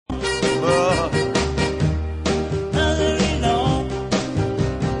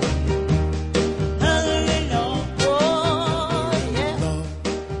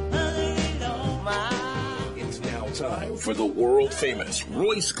for the world famous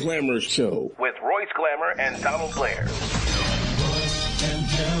Royce Glamour Show with Royce Glamour and Donald Blair. And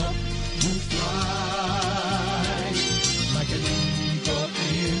help you fly like an eagle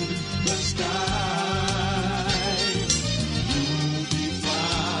in the sky. You'll be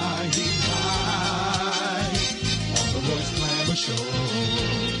flying high on the Royce Glamour Show.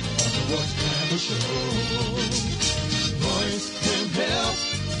 On the Royce Glamour Show. Royce will help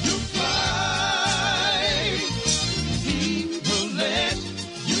you fly. He will let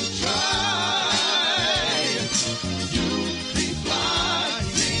you try. You'll be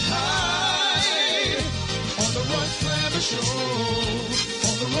flying high on the Royce Glamour Show.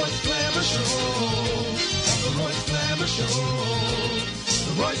 On the Royce Glamour Show. On the Royce Glamour Show.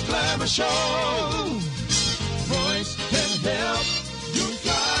 The Royce Glamour Show. Royce can help you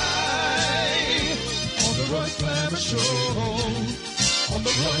fly on the Royce Glamour Show. On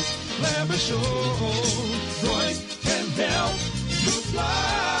the Royce Glamour Show. Royce can help you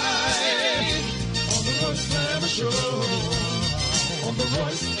fly on the Royce Glamour Show. On the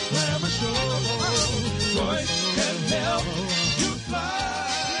Royce Glamour Show. Royce can help you fly.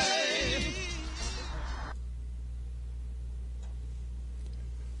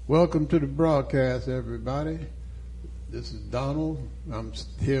 Welcome to the broadcast, everybody. This is Donald. I'm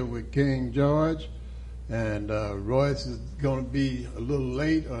here with King George, and Royce is going to be a little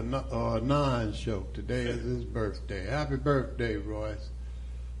late or a non-show. Today is his birthday. Happy birthday, Royce,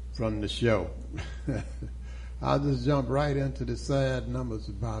 from the show. I'll just jump right into the sad numbers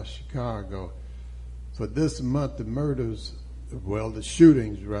about Chicago. For this month, the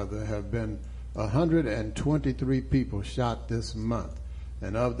shootings rather, have been 123 people shot this month.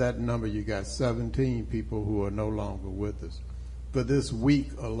 And of that number, you got 17 people who are no longer with us. For this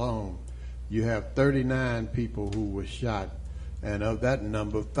week alone, you have 39 people who were shot, and of that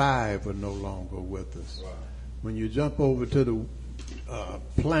number, 5 are no longer with us. Wow. When you jump over to the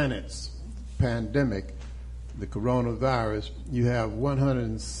planet's pandemic, the coronavirus, you have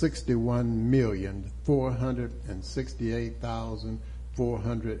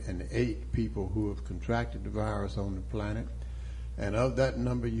 161,468,408 people who have contracted the virus on the planet. And of that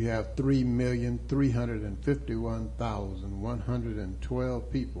number, you have 3,351,112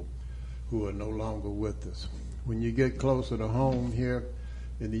 people who are no longer with us. When you get closer to home here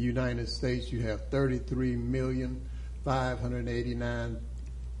in the United States, you have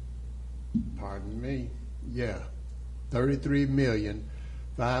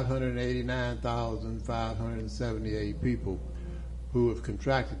people who have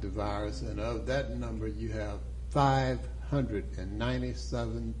contracted the virus. And of that number, you have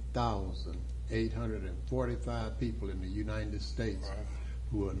 597,845 people in the United States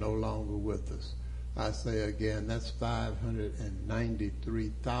who are no longer with us. I say again, that's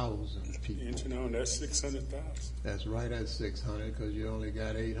 593,000 people. And you know, that's 600,000. That's right at 600, because you only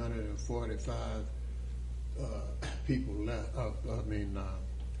got 845 people left.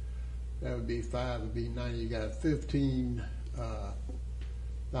 That would be 5, would be 90. You got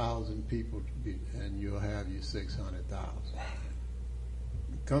 15,000 people, and you'll have your 600,000.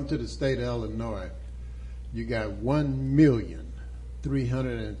 Come to the state of Illinois, you got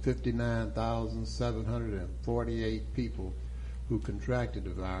 1,359,748 people who contracted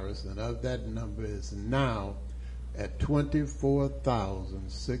the virus, and of that number is now at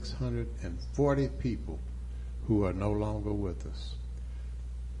 24,640 people who are no longer with us.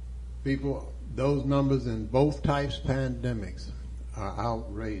 People, those numbers in both types of pandemics are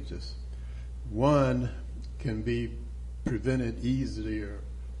outrageous. One can be prevented easier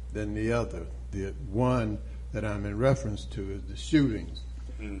than the other. The one that I'm in reference to is the shootings.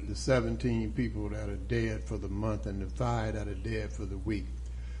 The 17 people that are dead for the month and the 5 that are dead for the week.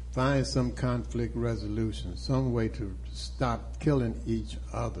 Find some conflict resolution, some way to stop killing each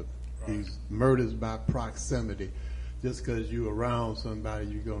other. These murders by proximity. Just because you're around somebody,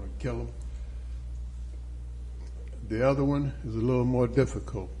 you're going to kill them. The other one is a little more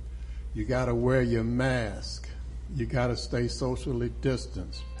difficult. You got to wear your mask. You got to stay socially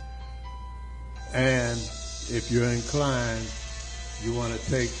distanced. And if you're inclined, you want to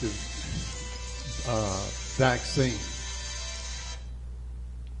take the vaccine.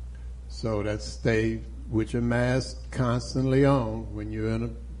 So that's stay with your mask constantly on when you're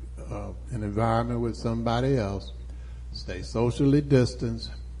in an environment with somebody else. Stay socially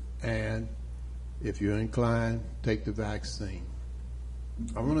distanced, and if you're inclined, take the vaccine.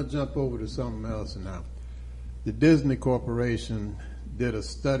 I want to jump over to something else now. The Disney Corporation did a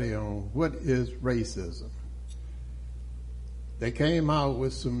study on what is racism. They came out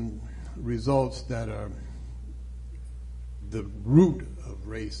with some results that are the root of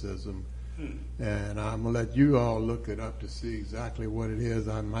racism And I'm going to let you all look it up to see exactly what it is.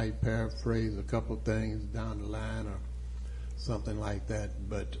 I might paraphrase a couple things down the line or something like that.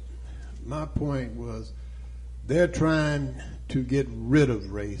 But my point was they're trying to get rid of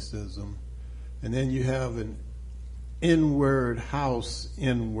racism. And then you have an N-word house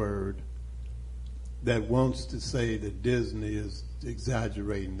N-word that wants to say that Disney is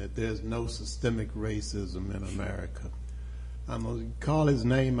exaggerating, that there's no systemic racism in America. I'm going to call his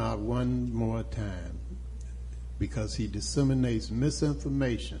name out one more time because he disseminates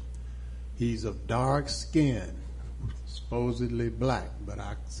misinformation. He's of dark skin, supposedly black, but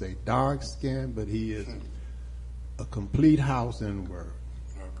I say dark skin, but he is a complete house N-word.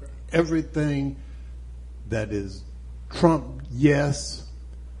 Okay. Everything that is Trump, yes,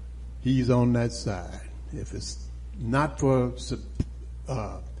 he's on that side. If it's not for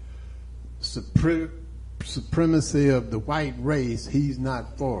supremacy of the white race, he's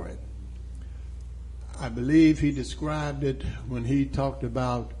not for it. I believe he described it when he talked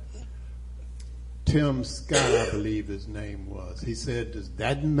about Tim Scott, I believe his name was. He said, does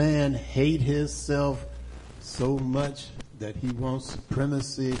that man hate himself so much that he wants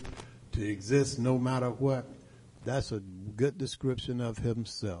supremacy to exist no matter what? That's a good description of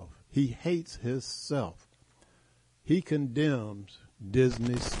himself. He hates himself. He condemns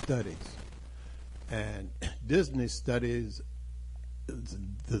Disney studies. And Disney studies,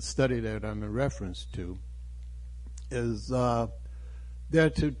 the study that I'm in reference to, is there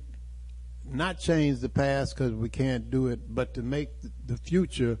to not change the past because we can't do it, but to make the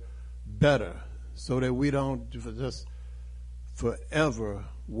future better so that we don't just forever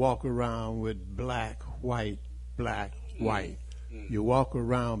walk around with black, white, black, white. You walk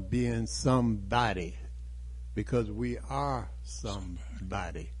around being somebody because we are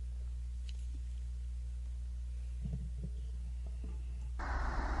somebody.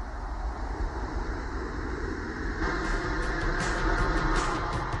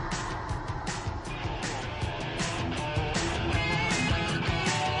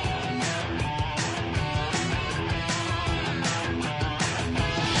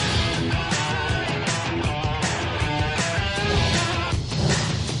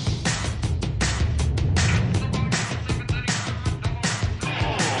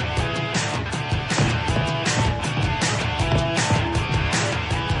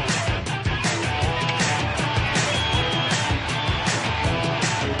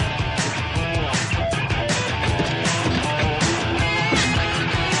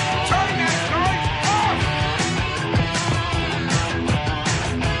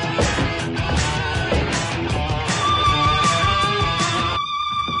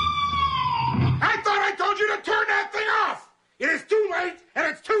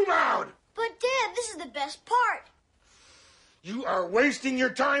 Wasting your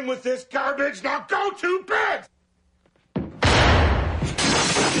time with this garbage. Now go to bed!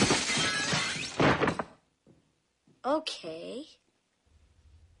 Okay.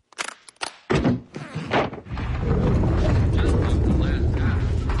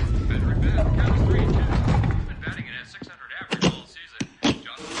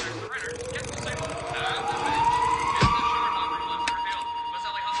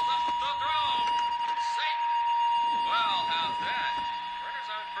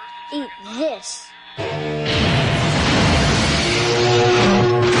 Eat this.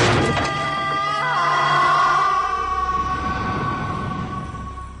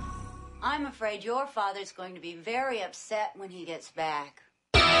 I'm afraid your father's going to be very upset when he gets back.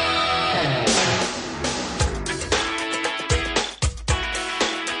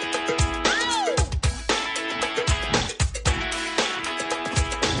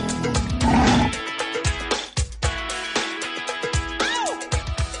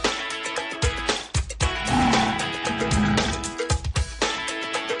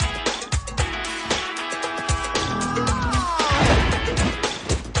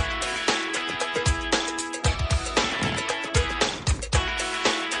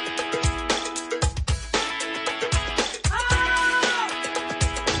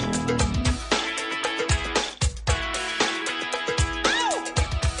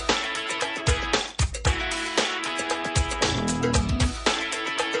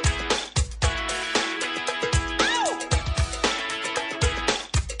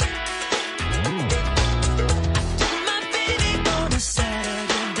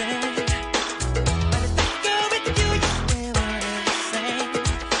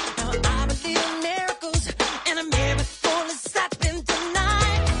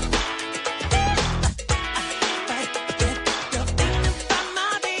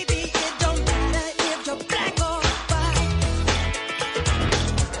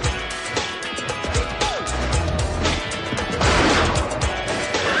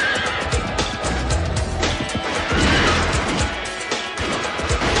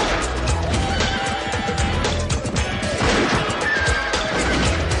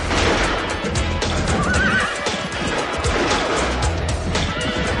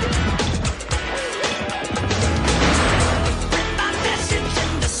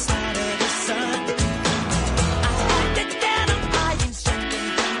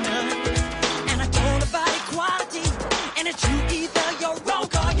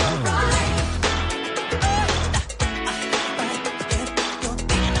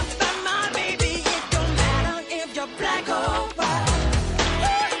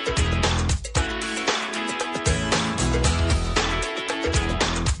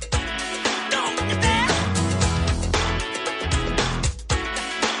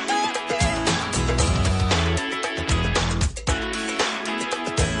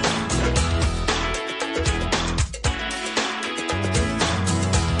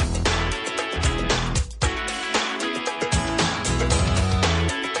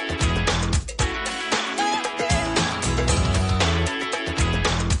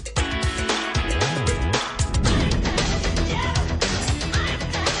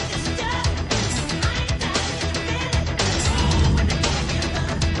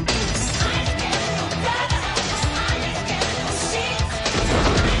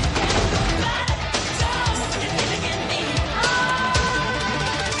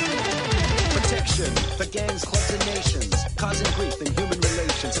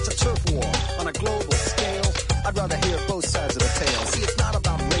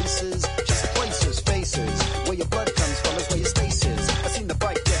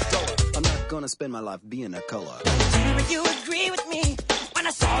 gonna spend my life being a color. You agree with me when I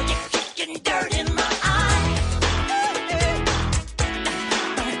saw you kicking dirt in my eye.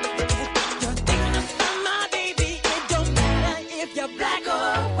 You're thinking about my baby. It don't matter if you're black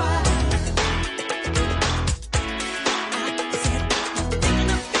or white. I said, you're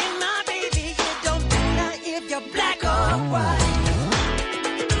thinking about my baby. It don't matter if you're black or white.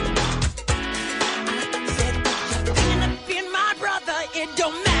 I said, you're thinking about my brother. It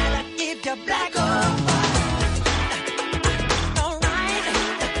don't matter if you're black or white.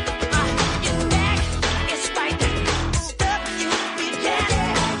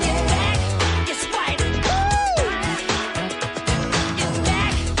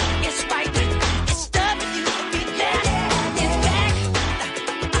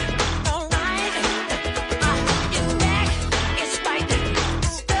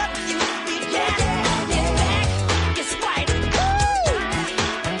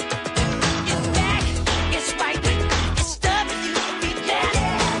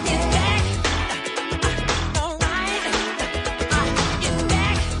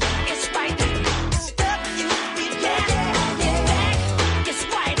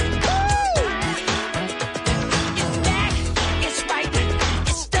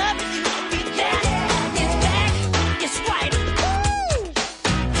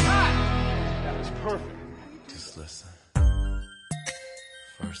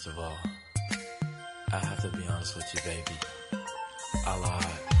 First of all, I have to be honest with you, baby. I lied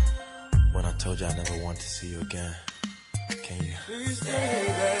when I told you I never want to see you again. Can you? Please stay,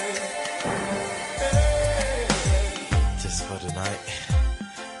 baby. Just for tonight,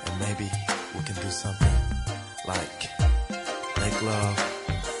 and maybe we can do something like make love,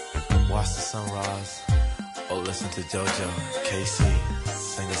 watch the sunrise, or listen to JoJo, KC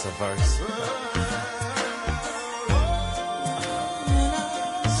sing us a verse.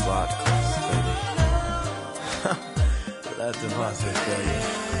 Slide class, baby. Let the music tell you.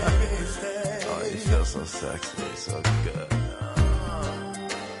 Oh, you feel so sexy, so good.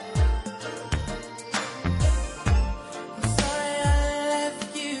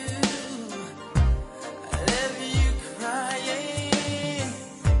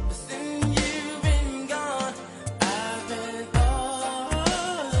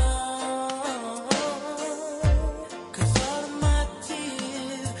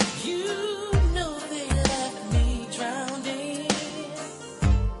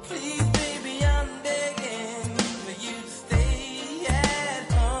 Please, baby, I'm begging for you to stay.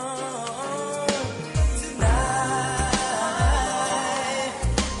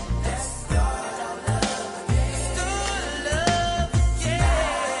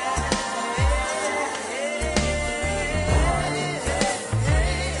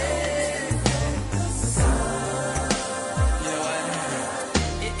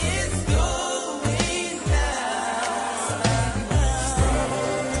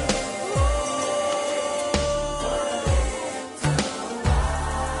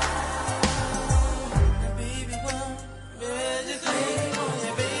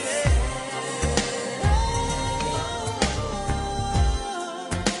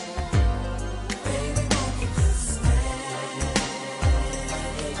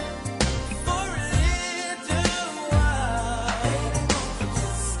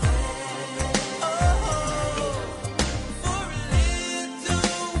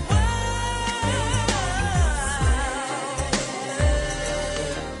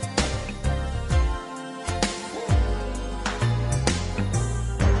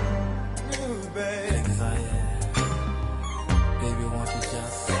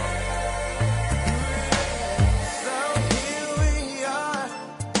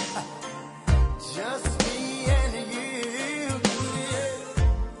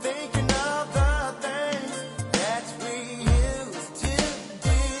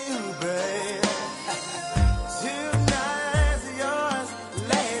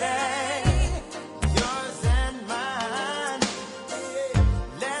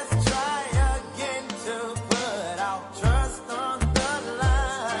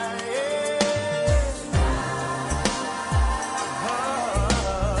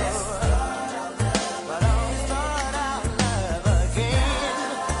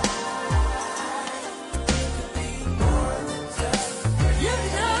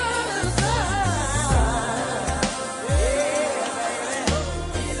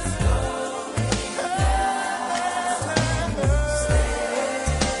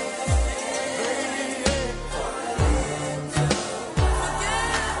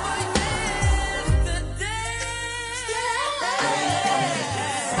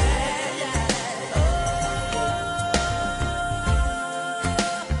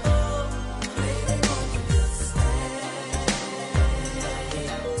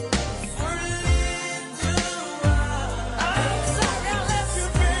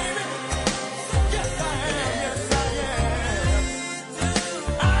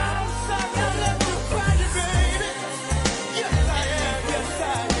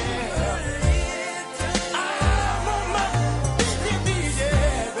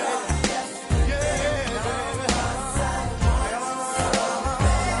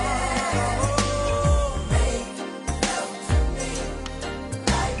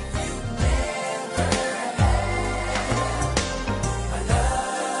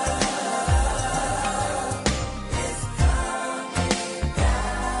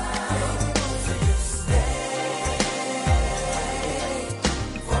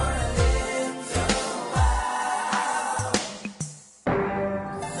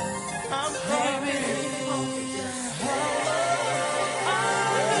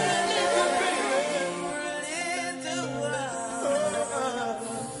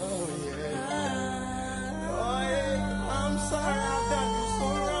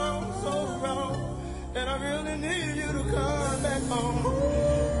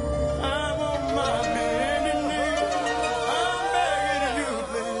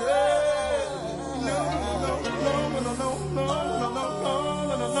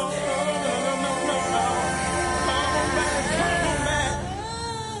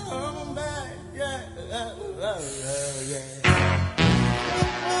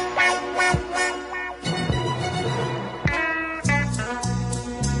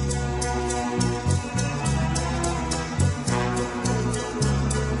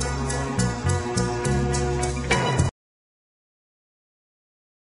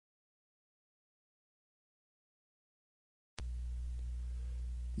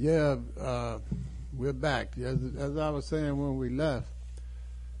 Yeah, we're back. As I was saying when we left,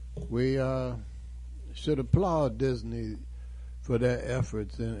 we should applaud Disney for their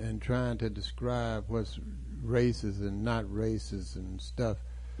efforts in trying to describe what's racist and not racist and stuff,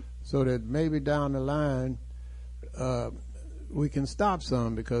 so that maybe down the line we can stop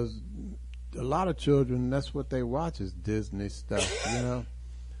some, because a lot of children, that's what they watch is Disney stuff, you know.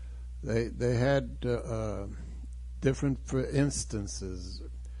 They had different for instances,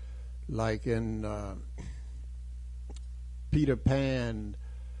 like in Peter Pan,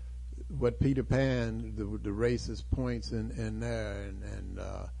 the racist points in there, and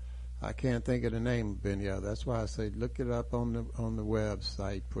I can't think of the name of any other. That's why I say look it up on the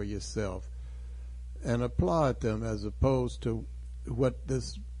website for yourself and applaud them, as opposed to what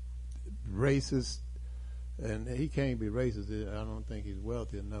this racist, and he can't be racist, I don't think he's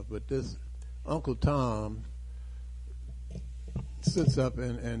wealthy enough, but this Uncle Tom sits up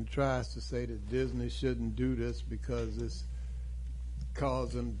and tries to say that Disney shouldn't do this because it's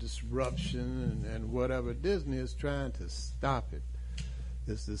causing disruption and whatever. Disney is trying to stop it.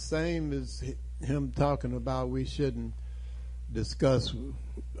 It's the same as him talking about we shouldn't discuss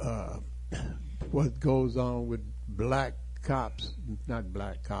what goes on with white cops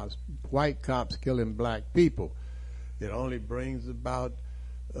killing black people. It only brings about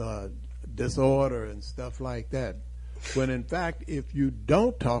disorder and stuff like that. When in fact, if you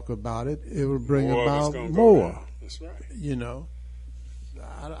don't talk about it, it will bring about more. That's right. You know,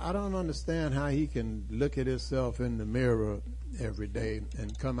 I don't understand how he can look at himself in the mirror every day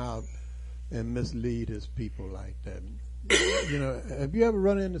and come out and mislead his people like that. You know, have you ever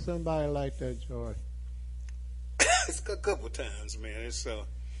run into somebody like that, George? It's a couple times, man.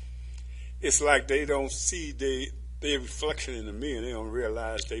 It's like they don't see their reflection in the mirror. They don't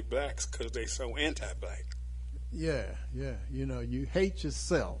realize they blacks because they so anti-black. Yeah. You know, you hate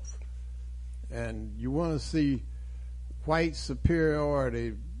yourself, and you want to see white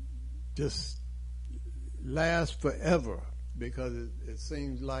superiority just last forever, because it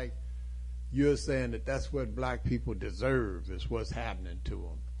seems like you're saying that that's what black people deserve, is what's happening to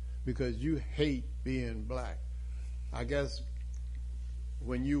them, because you hate being black. I guess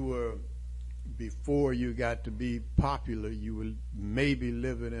when you were, before you got to be popular, you were maybe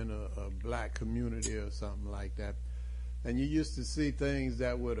living in a black community or something like that, and you used to see things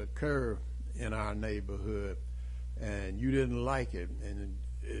that would occur in our neighborhood, and you didn't like it, and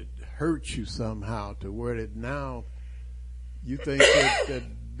it hurt you somehow, to where that now you think that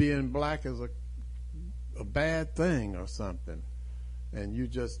being black is a bad thing or something, and you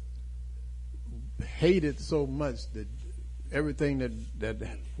just hate it so much that everything that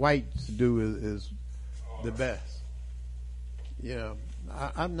whites do is the best. You know,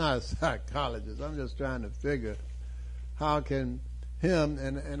 I'm not a psychologist. I'm just trying to figure how can him,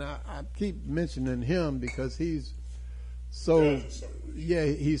 and I keep mentioning him because he's so,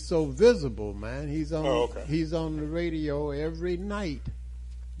 he's so visible, man. He's on the radio every night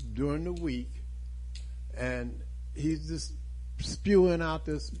during the week, and he's just spewing out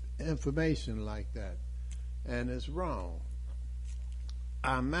this information like that, and it's wrong.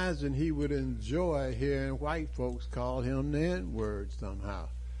 I imagine he would enjoy hearing white folks call him the N-word somehow.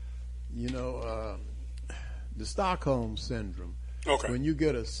 You know, the Stockholm syndrome. Okay. When you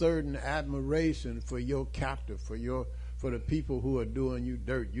get a certain admiration for your captor, for the people who are doing you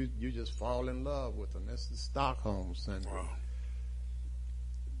dirt, you just fall in love with them. That's the Stockholm syndrome. Wow.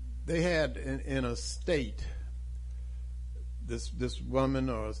 They had in a state, this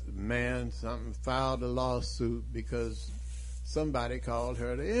woman or man, something, filed a lawsuit because somebody called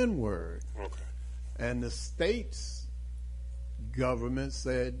her the N-word. Okay. And the state's government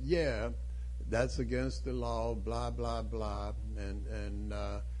said, yeah, that's against the law, blah, blah, blah, and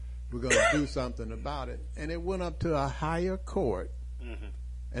we're going to do something about it. And it went up to a higher court,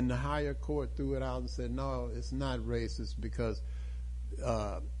 and the higher court threw it out and said, no, it's not racist, because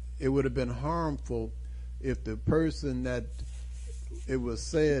it would have been harmful if the person that it was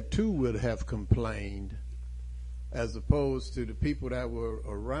said to would have complained, as opposed to the people that were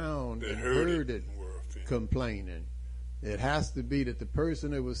around and heard it complaining. It has to be that the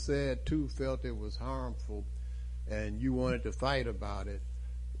person it was said to felt it was harmful, and you wanted to fight about it,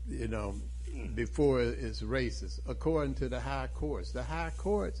 you know, before it's racist. According to the high courts, the high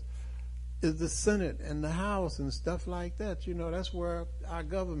courts is the Senate and the House and stuff like that. You know, that's where our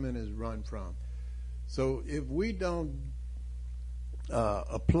government is run from. So if we don't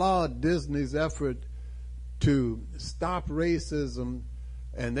applaud Disney's effort to stop racism,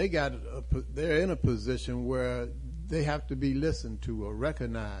 and they're in a position where they have to be listened to or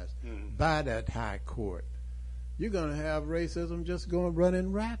recognized by that high court. you're going to have racism just going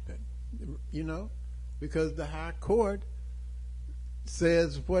running rapid, because the high court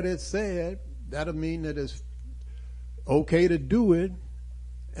says what it said. That'll mean that it's okay to do it,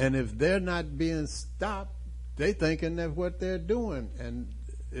 and if they're not being stopped, they thinking that what they're doing and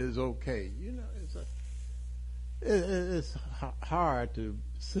is okay. It's hard to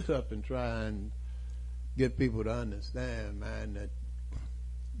sit up and try and get people to understand, man, that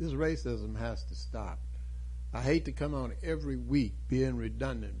this racism has to stop. I hate to come on every week being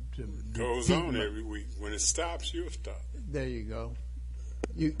redundant. It goes on every week. When it stops, you'll stop. There you go.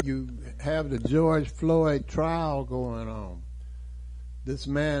 You have the George Floyd trial going on. This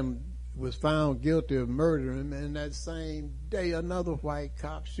man was found guilty of murdering him, and that same day another white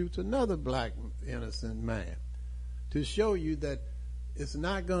cop shoots another black innocent man, to show you that it's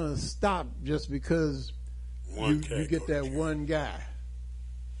not going to stop just because you get that one guy.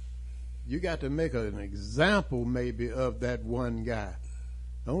 You got to make an example maybe of that one guy.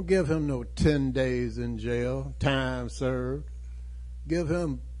 Don't give him no 10 days in jail, time served. Give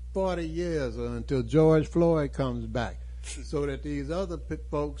him 40 years until George Floyd comes back, so that these other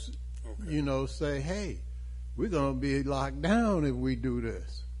folks, say, hey, we're going to be locked down if we do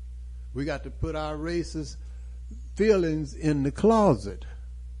this. We got to put our racist feelings in the closet.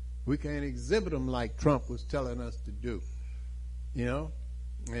 We can't exhibit them like Trump was telling us to do,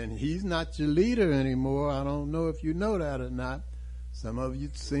 And he's not your leader anymore. I don't know if you know that or not. Some of you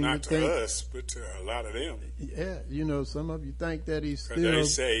seem not to think... Not to us, but to a lot of them. Yeah, some of you think that he's still... They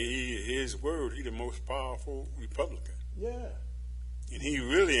say his word, he's the most powerful Republican. Yeah. And he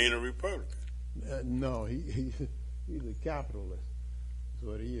really ain't a Republican. No, he's a capitalist. That's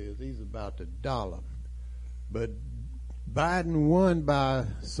what he is. He's about the dollar. But Biden won by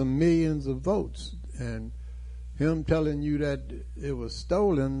some millions of votes, and him telling you that it was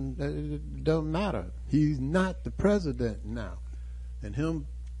stolen, it don't matter. He's not the president now. And him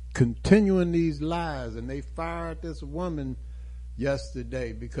continuing these lies, and they fired this woman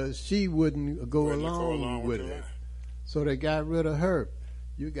yesterday because she wouldn't go along with it. So they got rid of her.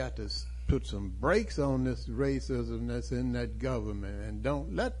 You got to put some brakes on this racism that's in that government, and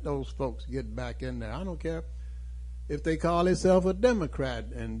don't let those folks get back in there. I don't care if they call themselves a Democrat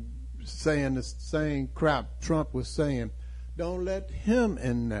and saying the same crap Trump was saying. Don't let him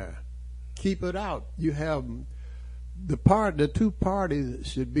in there. Keep it out. You have the two parties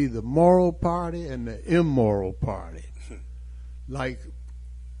should be the moral party and the immoral party. Like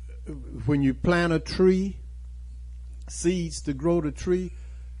when you plant a tree, seeds to grow the tree,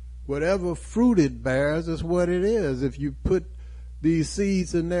 whatever fruit it bears is what it is. If you put these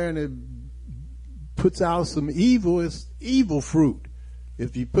seeds in there and it puts out some evil, it's evil fruit.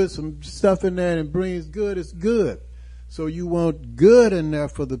 If you put some stuff in there and it brings good, it's good. So you want good in there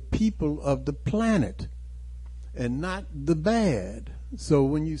for the people of the planet and not the bad. So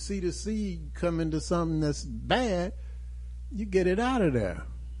when you see the seed come into something that's bad, you get it out of there.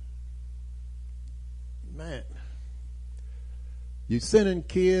 Man, you're sending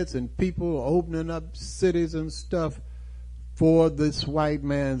kids and people opening up cities and stuff for this white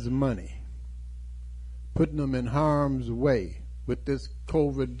man's money, putting them in harm's way with this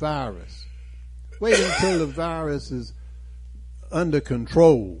COVID virus. Wait until the virus is under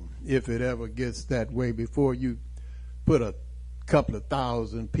control, if it ever gets that way, before you put a couple of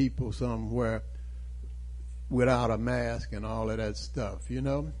thousand people somewhere without a mask and all of that stuff,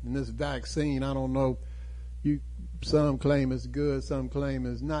 And this vaccine, I don't know, some claim it's good, some claim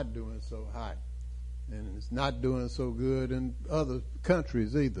it's not doing so hot. And it's not doing so good in other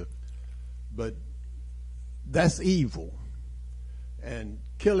countries either. But that's evil. And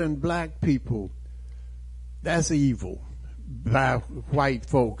killing black people, that's evil by white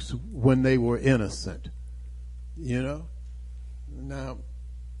folks when they were innocent. Now,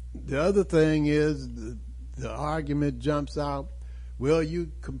 the other thing is the argument jumps out, well,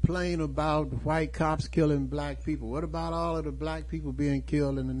 you complain about white cops killing black people. What about all of the black people being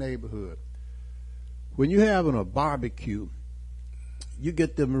killed in the neighborhood? When you're having a barbecue, you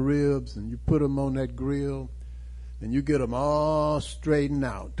get them ribs and you put them on that grill and you get them all straightened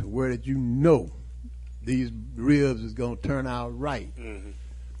out to where that these ribs is going to turn out right. Mm-hmm.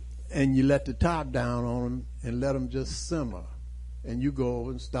 And you let the top down on them and let them just simmer. And you go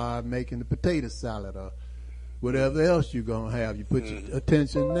over and start making the potato salad or whatever else you're going to have. You put your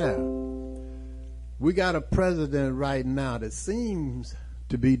attention there. We got a president right now that seems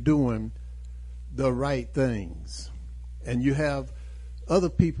to be doing the right things. And you have other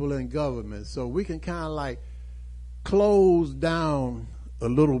people in government. So we can kind of like close down a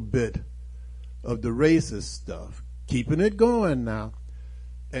little bit of the racist stuff, keeping it going now,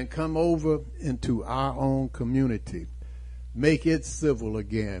 and come over into our own community. Make it civil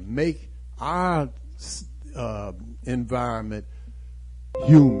again. Make our environment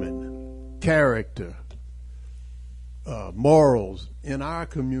human, character, morals in our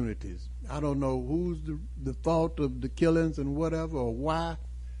communities. I don't know who's the fault of the killings and whatever or why,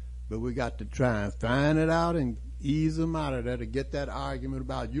 but we got to try and find it out and ease them out of there to get that argument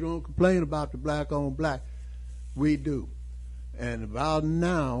about, you don't complain about the black on black. We do. And about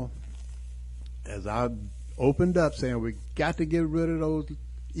now, as I opened up saying we got to get rid of those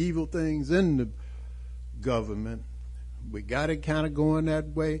evil things in the government, we got it kind of going that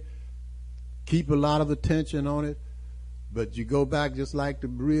way, keep a lot of attention on it, but you go back just like the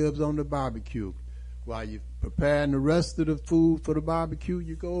ribs on the barbecue. While you're preparing the rest of the food for the barbecue,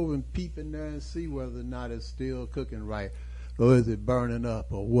 you go over and peep in there and see whether or not it's still cooking right, or is it burning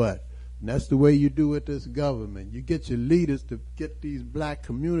up, or what. And that's the way you do with this government. You get your leaders to get these black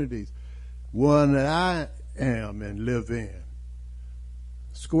communities, one that I am and live in,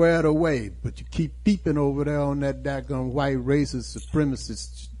 squared away, but you keep peeping over there on that daggone white racist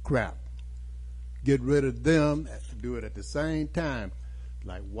supremacist crap. Get rid of them, do it at the same time,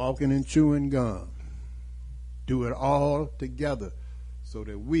 like walking and chewing gum. Do it all together so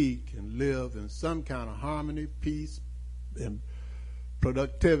that we can live in some kind of harmony, peace, and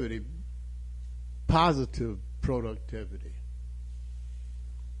productivity, positive productivity.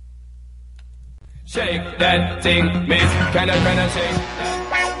 Shake that thing, miss, can I shake that?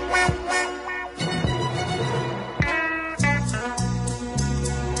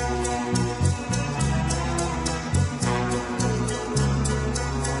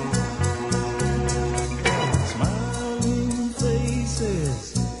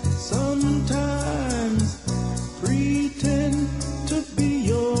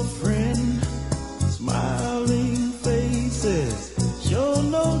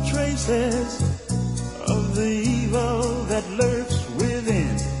 Of the evil that lurks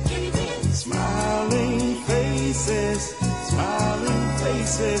within. Smiling faces,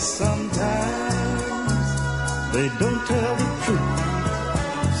 sometimes they don't tell the truth.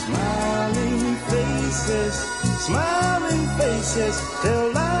 Smiling faces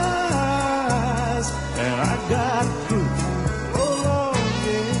tell lies, and I got proof. Oh Lord,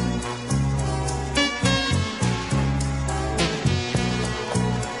 yeah.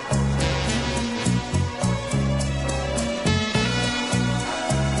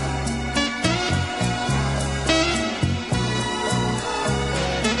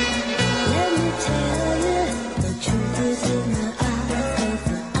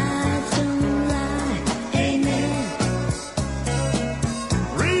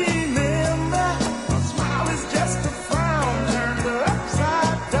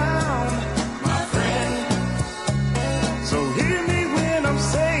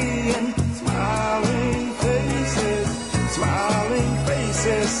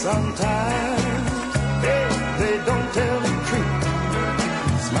 Sometimes they don't tell the truth.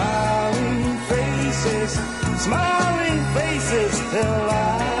 Smiling faces tell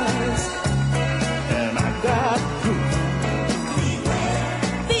lies, and I got proof.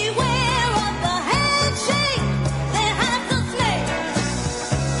 Beware of the handshake that has the snake.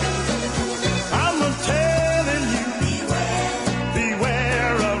 I'm telling you,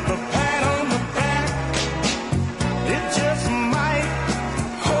 beware of the pat on the back. It just might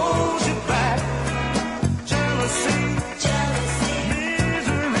hold you back. Jealousy,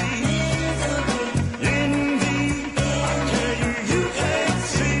 misery, envy. I tell you, you can't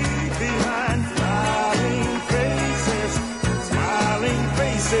see behind smiling faces.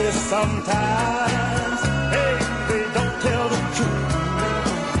 Sometimes, hey, they don't tell the truth.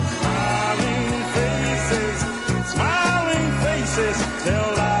 Smiling faces tell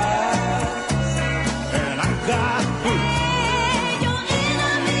lies, and I got proof. Your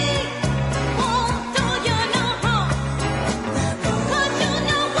enemy won't do you no harm, 'cause you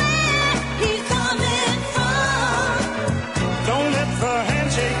know where he's coming from. Don't let the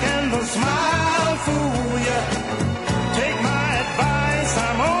handshake and the smile fool you. Take my advice,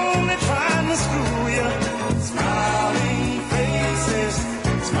 I'm only trying to school you. Smiling faces,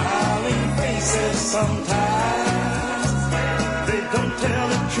 sometimes they don't tell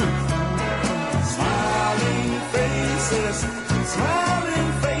the truth. Smiling faces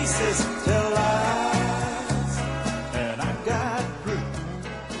tell lies, and I got proof.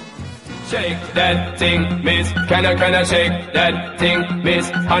 Shake that thing, miss, can I shake that thing,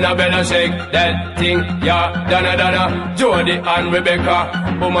 miss, Annabella, shake that thing, yeah, Donna, Jody and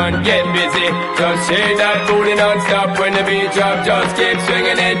Rebecca, woman, get busy, just shake that booty non-stop when the beat drop, just keep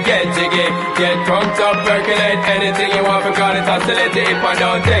swinging it, get jiggy, Get drunk up, percolate anything you want, because it's oscillating if I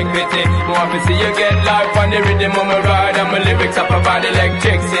don't take pity. More to see you get life on the rhythm of my ride, and my lyrics up about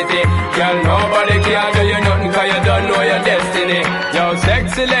electricity. Girl, nobody can do you nothing, cause you don't know your destiny. Yo,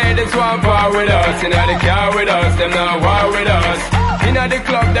 sexy ladies want part with us, in the car with us, them not war with us. In the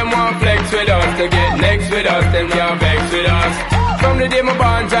club, them want flex with us, to get next with us, them can't vex with us. From the day my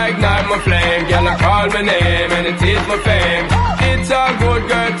bonds, I ignite my flame. Girl, I call my name and it is my fame. It's all good,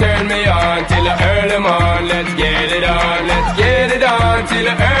 girl, turn me on till the early morn. Let's get it on, let's get it on till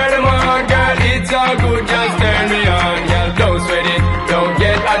the early morn. Girl, it's all good, just turn me on. Girl, don't sweat it, don't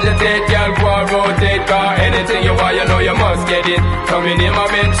get agitated. Girl, go and rotate, cause anything you want, you know you must get it. Coming in my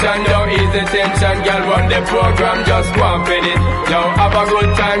mention, don't ease the tension. Girl, run the program, just go and fit it. Yo, have a good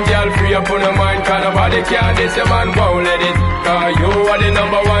time, girl, free up on your mind, cause nobody can, this your man won't let it. Cause you are the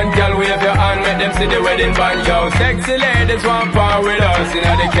number one, girl, wave your hand, make them see the wedding band. Yo, sexy ladies want part with us, in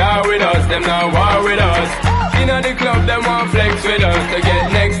the car with us, them not war with us. In the club, them want flex with us, to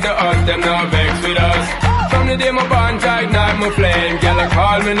get next to us, them not vex with us. From the day my bond, I ignite my flame. Girl, I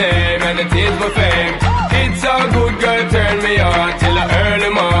call my name and it is my fame. It's all good, girl, turn me on till the early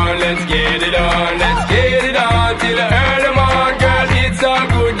morn. Let's get it on, let's get it on till the early morn. Girl, it's all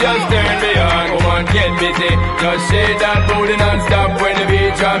good, just turn me on. Come on, get busy, just shake that booty non-stop. When the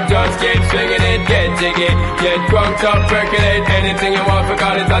beat drop, just keep swinging it, get jiggy. Get drunk up, percolate anything you want,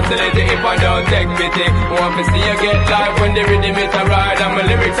 because it's oscillating if I don't take pity. Want to see you get live when the rhythm is a ride, and my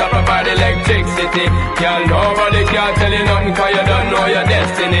lyrics up about electricity. Girl, nobody can tell you nothing, cause you don't know your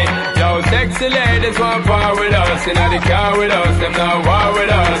destiny. Yo, sexy ladies want part with us, in the car with us, them not war with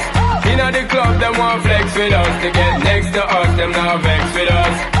us. In the club, them want flex with us, to get next to us, them not vex with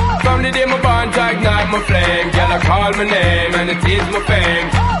us. From the day my bond, I ignite my flame. Girl, I call my name and it is my fame.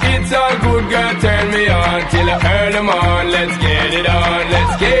 It's all good, girl, turn me on till the early morn. Let's get it on,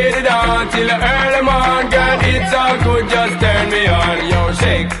 let's get it on till the early morn. Girl, it's all good, just turn me on. Yo,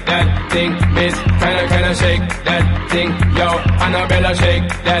 shake that thing, miss, kinda shake that thing. Yo, Annabella, shake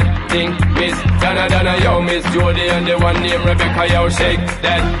that thing, miss, Donna, yo, Miss Jody and the one named Rebecca. Yo, shake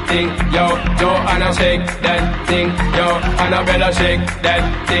that thing, yo, Joanna, shake that thing. Yo, Annabella, shake that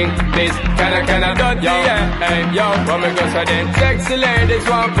thing, miss, kinda dirty, yeah. Hey, yo, what me go say then? Sexy ladies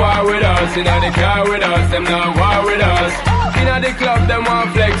want part with us, in the car with us, them not war with us. In the club, them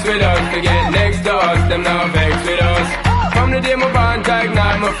want flex with us, to get next to us, them not vex with us. From the day my bond, I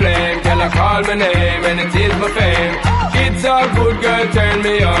ignite my flame. Girl, I call my name and it is my fame. It's all good, girl, turn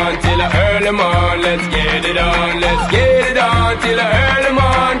me on till the early morn. Let's get it on, let's get it on till the early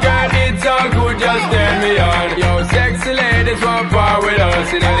morn. Girl, it's all good, just turn me on. Yo, sexy ladies want part with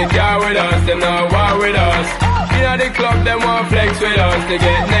us, in the car with us, them not war with us. In the club, them want flex with us, to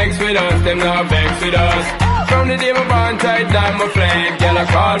get next with us, them not vex with us. From the day my bond, tight down my flame. Girl, I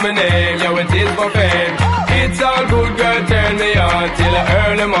call my name, yo, it is my fame. It's all good, girl, turn me on till the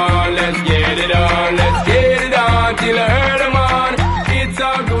early morn. Let's get it on, let's get it on till the early morn. It's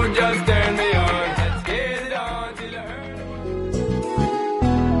all good, just turn me on. Let's get it on till the early morn.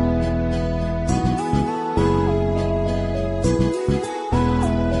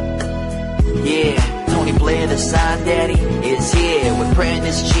 Yeah, Tony Blair, the sign daddy, is here. With printing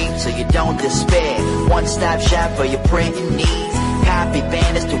is cheap, so you don't despair. One-stop shop for your printing needs. Copy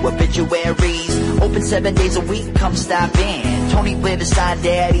banners to obituaries. Open 7 days a week, come stop in. Tony Blair, the sign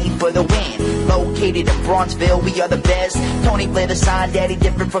daddy for the win. Located in Bronxville, we are the best. Tony Blair, the sign daddy,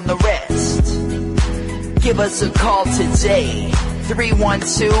 different from the rest. Give us a call today.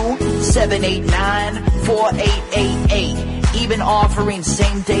 312-789-4888. Even offering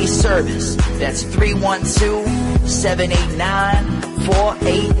same-day service. That's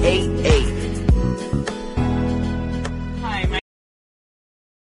 312-789-4888.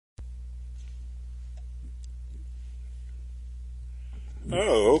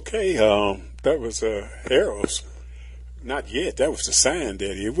 Oh, okay. That was Harold's. Not yet. That was the sign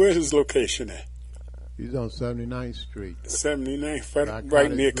daddy. Where's his location at? He's on 79th Street. 79th, right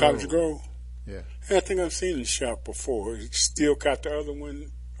near College Grove. Yeah. I think I've seen the shop before. You still got the other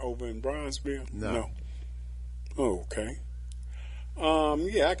one over in Bronzeville? No. Oh, okay.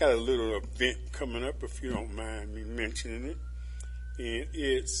 Yeah, I got a little event coming up, if you don't mind me mentioning it. And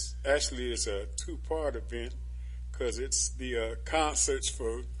it's a two-part event, because it's the concerts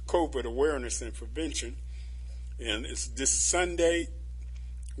for COVID awareness and prevention. And it's this Sunday,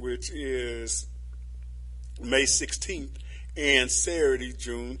 which is May 16th, and Saturday,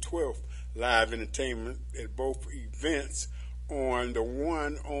 June 12th. Live entertainment at both events. On the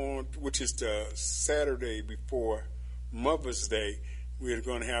one which is the Saturday before Mother's Day, we're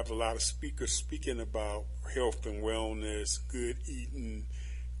going to have a lot of speakers speaking about health and wellness, good eating,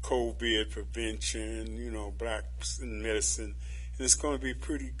 COVID prevention, you know, blacks in medicine, and it's going to be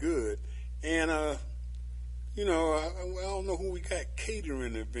pretty good. And, you know, I don't know who we got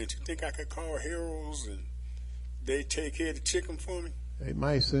catering the event. You think I could call Harold's and they take care of the chicken for me? They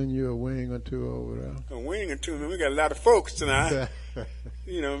might send you a wing or two over there. A wing or two, man. We got a lot of folks tonight.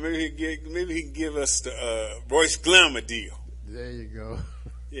 You know, maybe he can give us the Royce Glamour deal. There you go.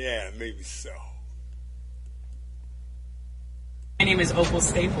 Yeah, maybe so. My name is Opal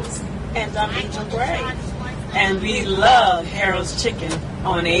Staples. And I'm Angel Gray. And we love Harold's Chicken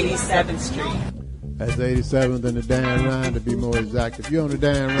on 87th Street. That's 87th and the Dan Ryan, to be more exact. If you're on the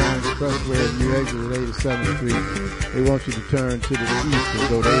Dan Ryan Expressway and you exit at 87th Street, they want you to turn to the east and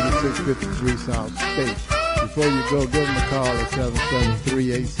go to 8653 South State. Before you go, give them a call at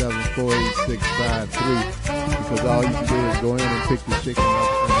 773-874-8653, because all you can do is go in and pick your chicken up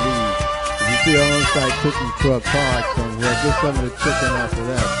and leave. If you see an on-site cooking truck parked somewhere, get some of the chicken off of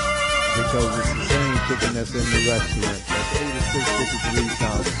that, because it's the same chicken that's in the restaurant. That's 8653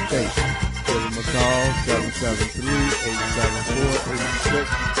 South State. Give them a call,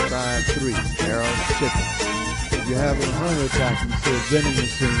 773-874-8653. Harold's Chicken. If you're having a hunger attack, you see a vending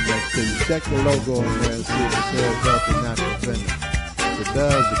machine next to you. Check the logo on there and see if it says healthy natural vending. If it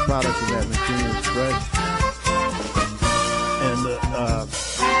does, the product in that machine is fresh. And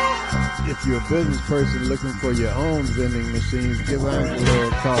if you're a business person looking for your own vending machines, give Angelo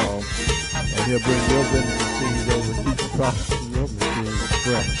a call, and he'll bring your vending machines over to keep the product in your machine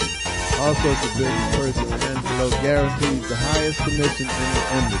fresh. Also, as a business person, Angelo guarantees the highest commission in the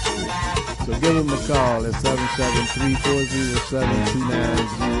industry. So give him a call at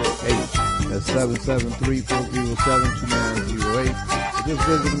 773-407-2908. That's 773-407-2908. Just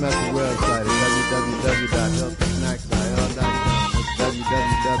visit him at the website at www.healthysnacksil.com. That's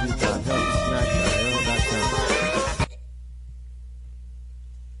www.healthysnacksil.com.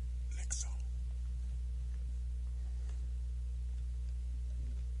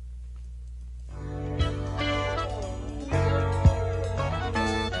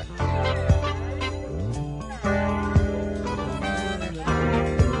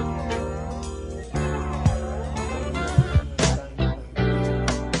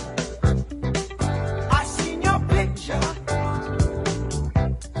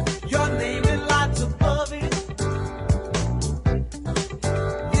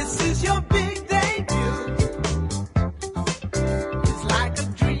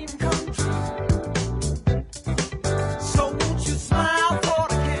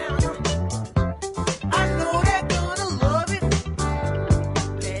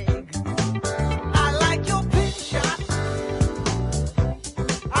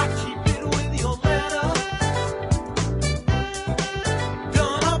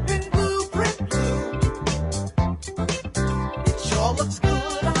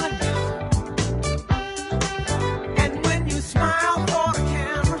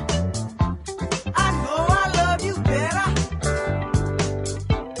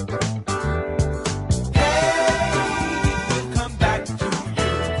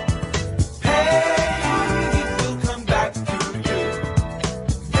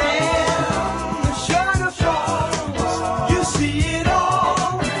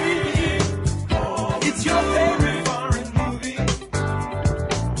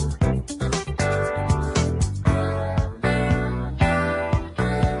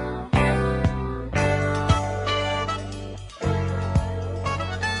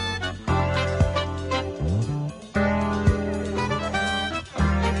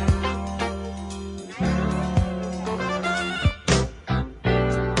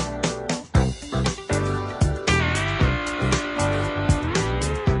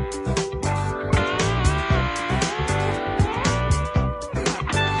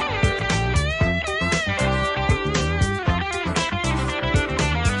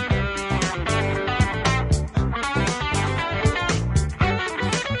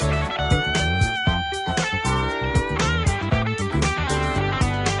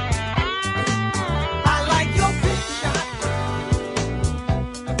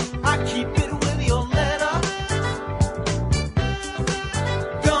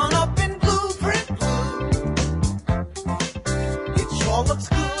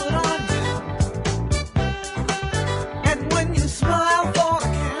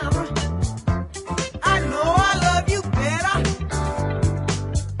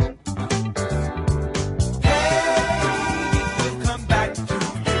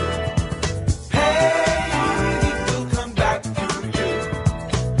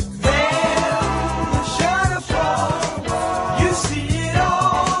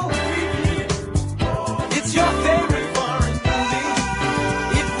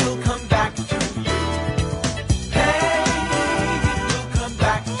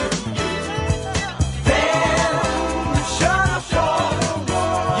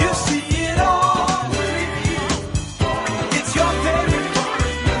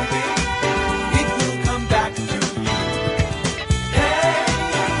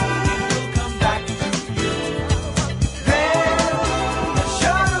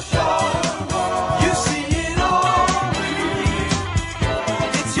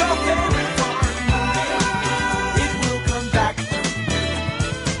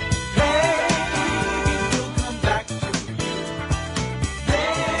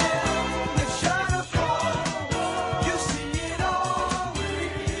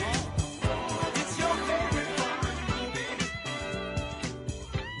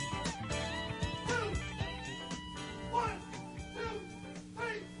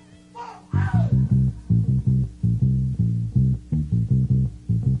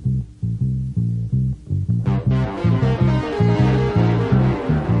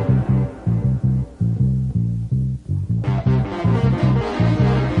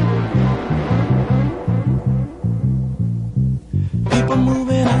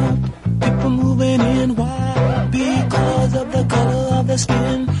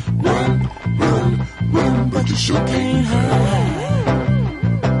 skin. Run, run, run, but you sure can't hide.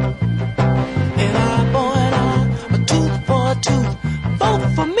 An eye for an eye, a tooth for a tooth, both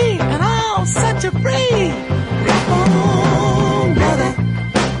for me, and I'll set you free. Rap on, brother,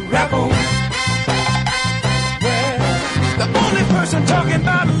 rap on. Well, the only person talking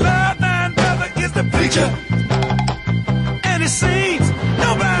about love, nine brother, is the preacher. And it seems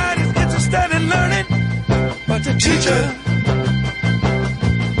nobody's interested in learning but the teacher.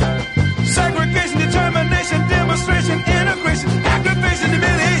 Segregation, determination, demonstration, integration, aggravation,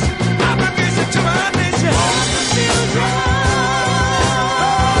 humiliation, obligation to my nation.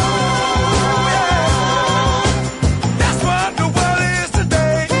 That's what the world is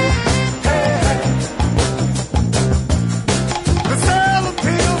today. The sale of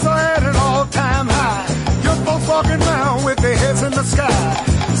pills are at an all-time high. Your folks walking around with their heads in the sky.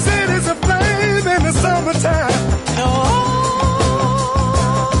 Cities aflame in the summertime.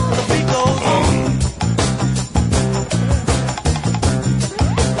 The beat goes on.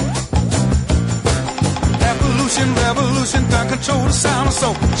 Evolution, revolution, gun control the sound of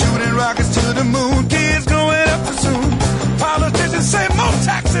soul. Shooting rockets to the moon, kids growing up too soon. Politicians say more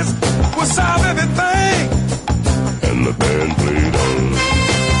taxes will solve everything. And the band played on.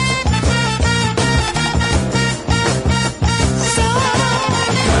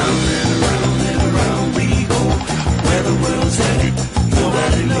 The world's headed,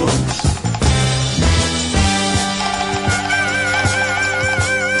 nobody knows.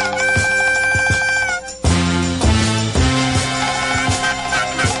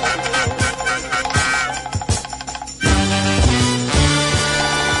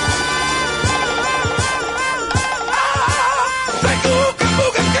 Like ooga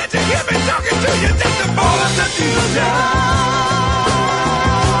booga, can't you hear me talking to you? That's the boys that do the job.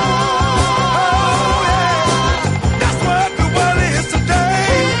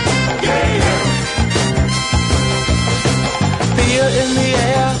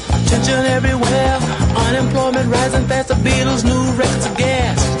 Everywhere, unemployment rising fast, the Beatles' new records of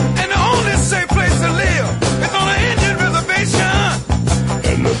gas. And the only safe place to live is on an Indian reservation.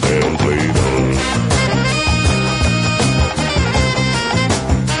 And the band played on.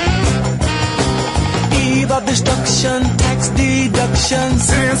 Eve of destruction, tax deduction.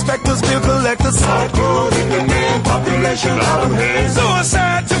 City inspectors, bill collectors, hardcore in the man, population out of hand.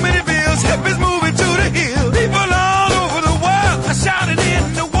 Suicide, too many bills, hippies moving to the hills. People all over the world are shouting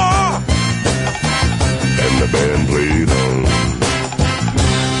in the war. And the band played on.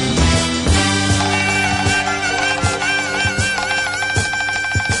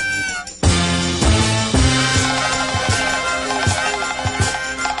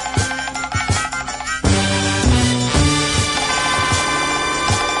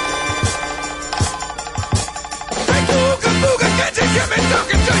 Like ooga booga, can't you hear me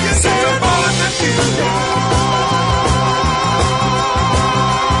talking to you? Say the ball in the field.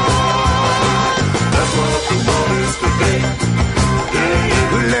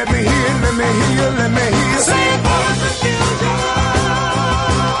 Let me hear, let me hear, let me hear. Say it for the future.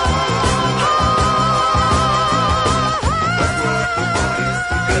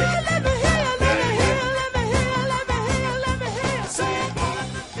 Let me hear, let me hear, let me hear, let me hear, let me hear. Say it for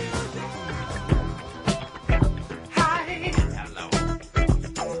the future. Hi, hello.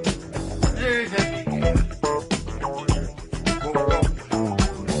 Hey,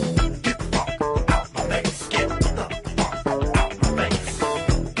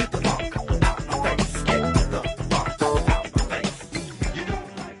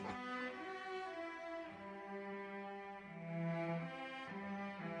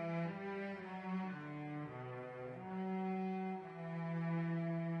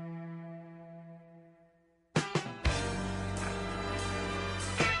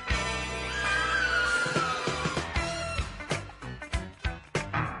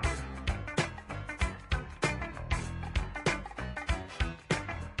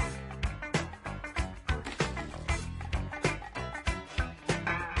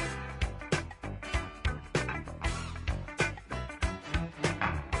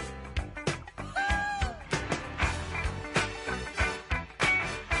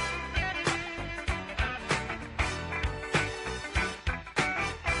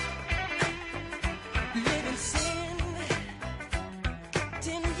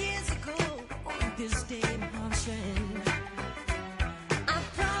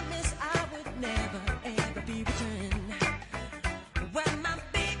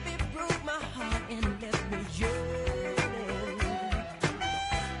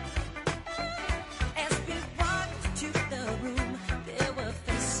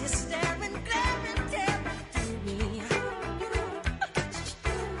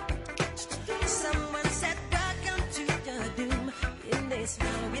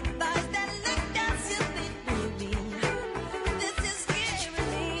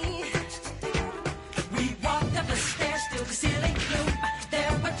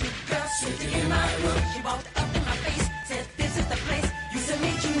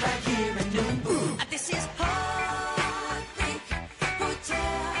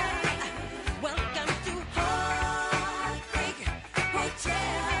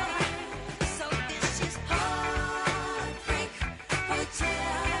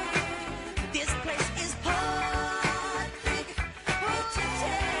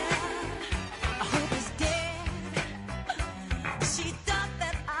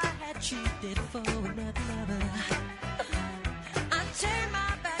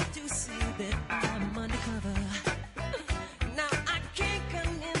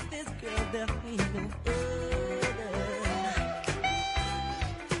 there ain't no other.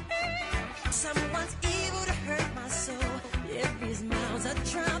 Someone's evil to hurt my soul. Every smile's a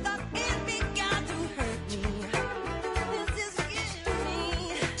trial that envy got to hurt me. This is getting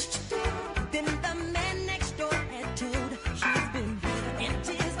me. Then the man next door had told she's been in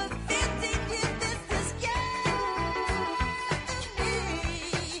tears for 15 years. This is scary.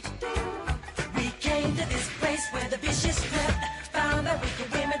 We came to this place where the vicious slept. Found that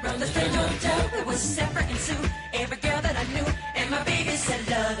wicked women run the strange hotel. It was Separate and Sue, every girl that I knew, and my baby said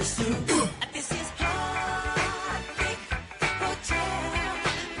love is through. This is Heartbreak Hotel.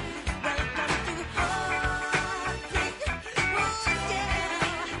 Welcome to Heartbreak Hotel.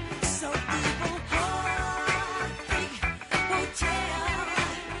 So evil, Heartbreak Hotel.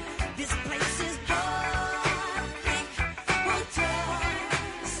 This place is Heartbreak Hotel.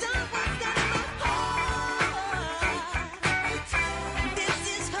 Someone's got my heart.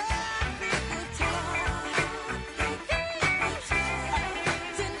 This is Heartbreak Hotel.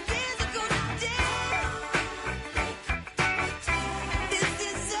 10 years ago today. This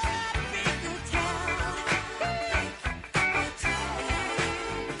is Heartbreak Hotel.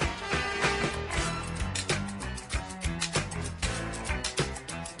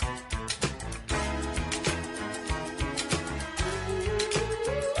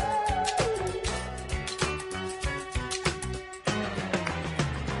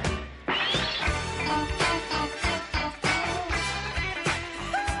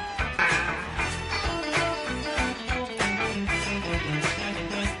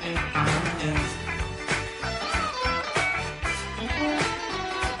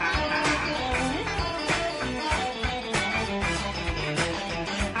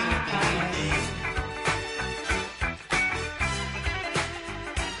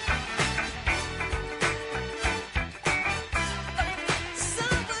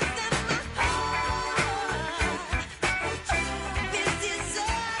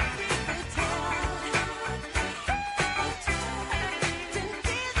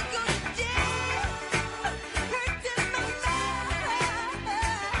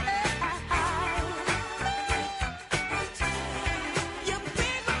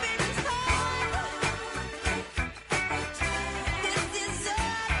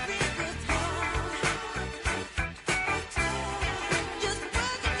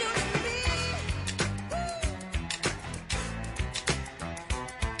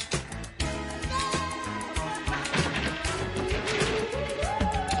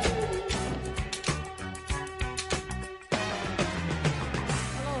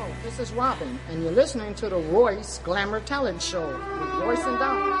 Hello, this is Robin, and you're listening to the Royce Glamour Talent Show with Royce and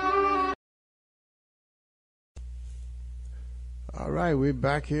Donald. All right, we're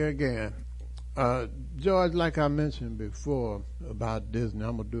back here again. George, like I mentioned before about Disney,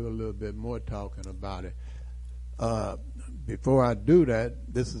 I'm going to do a little bit more talking about it. Before I do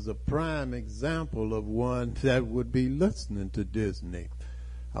that, this is a prime example of one that would be listening to Disney.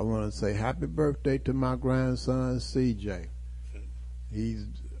 I want to say happy birthday to my grandson, CJ. He's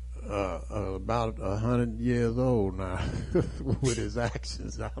about 100 years old now with his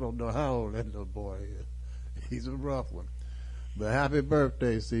actions. I don't know how old that little boy is. He's a rough one. But happy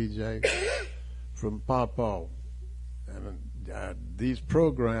birthday, CJ, from Papa. And these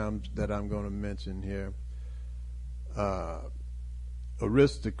programs that I'm going to mention here,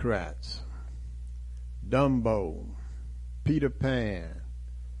 Aristocrats, Dumbo, Peter Pan,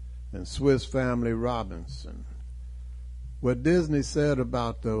 and Swiss Family Robinson. What Disney said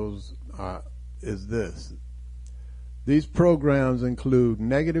about those is this: these programs include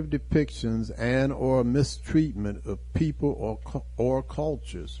negative depictions and or mistreatment of people or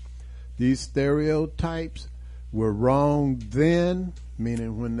cultures. These stereotypes were wrong then,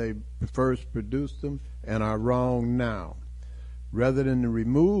 meaning when they first produced them, and are wrong now. Rather than to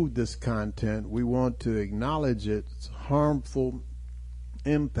remove this content, we want to acknowledge its harmful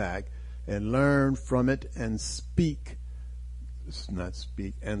impact and learn from it and spark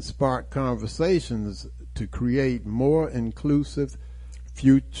conversations to create more inclusive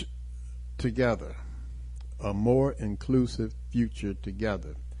future together. A more inclusive future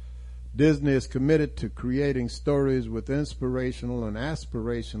together. Disney is committed to creating stories with inspirational and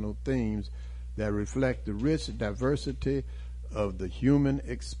aspirational themes that reflect the rich diversity of the human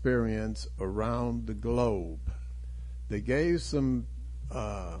experience around the globe. They gave some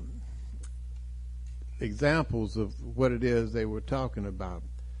examples of what it is they were talking about.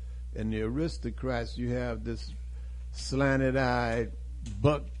 In the Aristocrats, you have this slanted-eyed,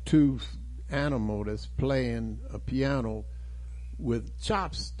 buck-toothed animal that's playing a piano with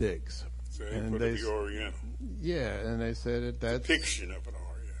chopsticks. So they put the Oriental. Yeah, and they said that's depiction of an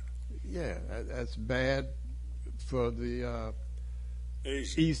Oriental. Yeah, that's bad for the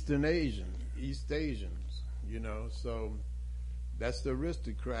East Asians, you know. So that's the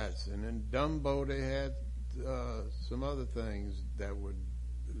aristocrats. And in Dumbo, they had some other things that were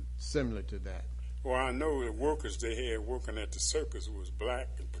similar to that. Well, I know the workers they had working at the circus was black,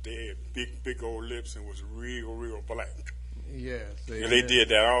 but they had big old lips and was real black. Yes. And they did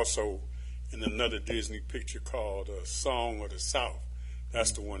that also in another Disney picture called Song of the South.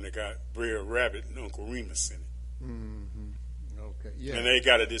 That's the one that got Brer Rabbit and Uncle Remus in it. Mm-hmm. Okay, yeah. And they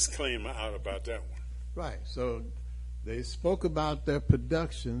got a disclaimer out about that one. Right, so they spoke about their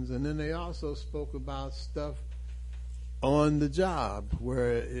productions, and then they also spoke about stuff on the job,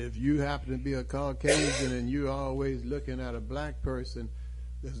 where if you happen to be a Caucasian and you're always looking at a black person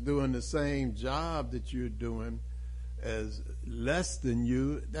that's doing the same job that you're doing as less than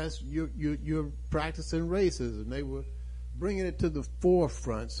you, that's you're practicing racism. They were bringing it to the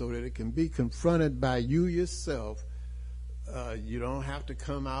forefront so that it can be confronted by you yourself. You don't have to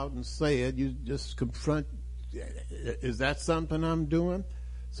come out and say it. You just confront, is that something I'm doing?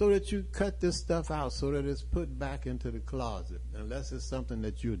 So that you cut this stuff out so that it's put back into the closet. Unless it's something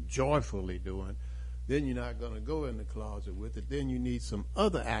that you're joyfully doing, then you're not going to go in the closet with it. Then you need some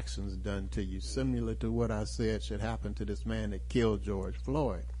other actions done to you, similar to what I said should happen to this man that killed George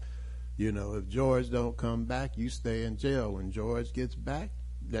Floyd. You know, if George don't come back, you stay in jail. When George gets back,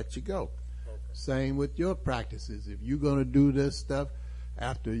 let you go. Okay. Same with your practices. If you're going to do this stuff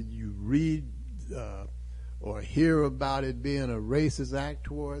after you read or hear about it being a racist act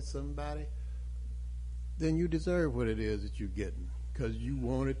towards somebody, then you deserve what it is that you're getting, because you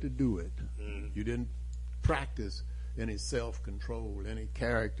wanted to do it. You didn't practice any self-control, any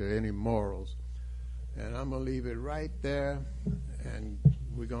character, any morals. And I'm going to leave it right there, and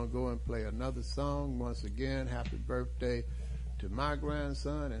we're going to go and play another song. Once again, happy birthday to my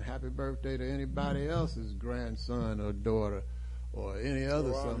grandson, and happy birthday to anybody else's grandson or daughter or any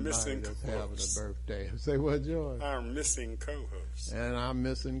other somebody that's having a birthday. Say what, George? Our missing co-host. And our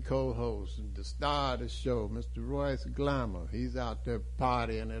missing co-host, the star of the show, Mr. Royce Glamour. He's out there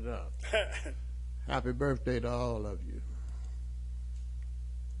partying it up. Happy birthday to all of you.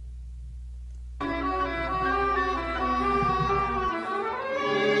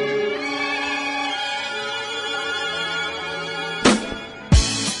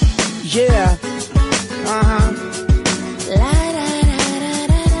 Yeah.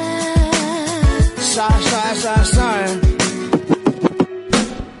 Sorry.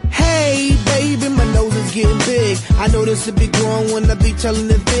 Hey, baby, my nose is getting big. I know this will be growing when I be telling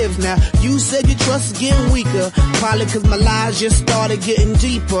the fibs. Now, you said your trust is getting weaker, probably cause my lies just started getting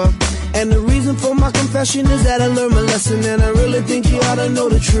deeper. And the reason for my confession is that I learned my lesson, and I really think you ought to know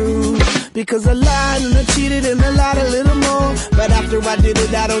the truth. Because I lied and I cheated and I lied a little more, but after I did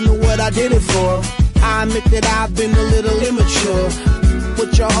it, I don't know what I did it for. I admit that I've been a little immature,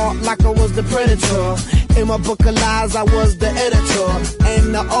 with your heart like I was the predator. In my book of lies, I was the editor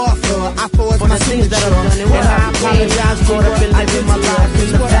and the author. I forged my signature, and I apologize for what I've been living my life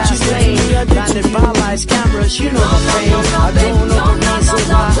in the fast lane. Blinded by lights, cameras, you know the pain. I don't know the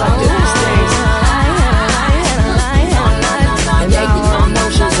reason why I did these things, and now our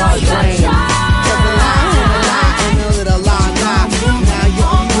emotions are drained. Cause a lie and a lie and a little lie. Now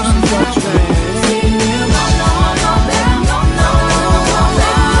your emotions are drained.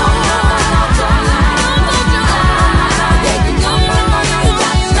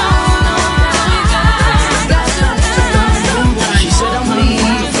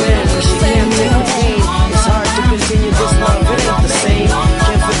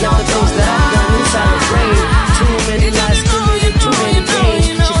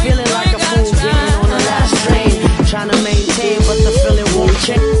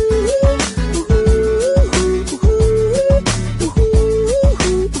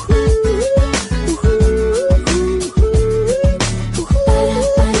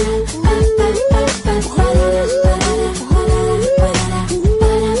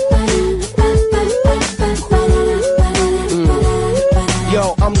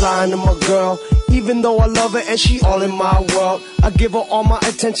 Even though I love her and she all in my world, I give her all my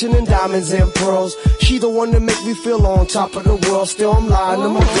attention and diamonds and pearls. She the one that make me feel on top of the world. Still I'm lying to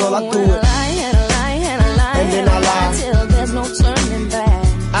my girl, I do it. And then I lie till there's no turning back.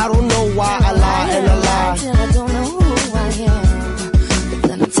 I don't know why I lie and I lie till I don't know who I am. But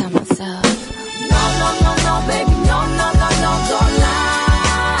then I tell myself, no, baby, no, don't lie.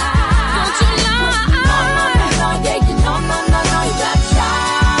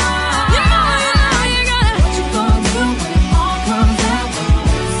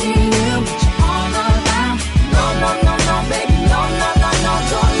 Baby, no,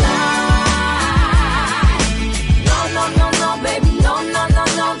 don't lie.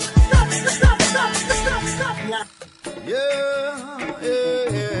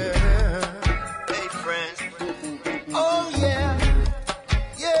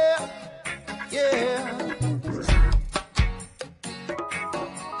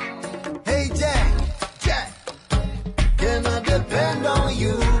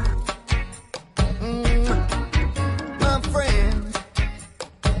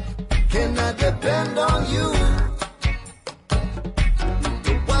 Can I depend on you?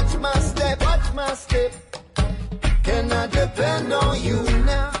 Watch my step, watch my step. Can I depend on you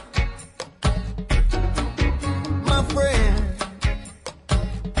now? My friend,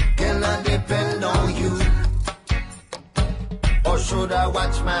 can I depend on you? Or should I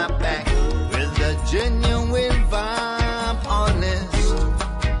watch my back? With a genuine vibe, honest,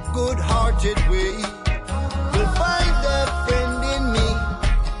 good-hearted way, will find a friend in me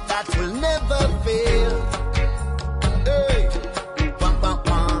that will never fail. Hey,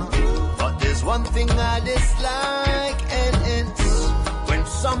 but there's one thing I dislike, and it's when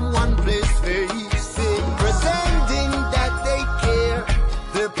someone plays face, pretending that they care,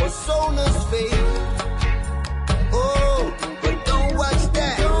 their persona's fake. Oh, but don't watch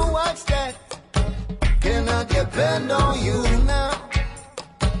that, don't watch that. Can I depend on you now?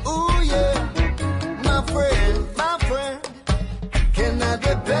 Ooh yeah, my friend, can I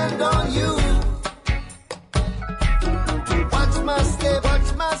depend on you? Watch my step,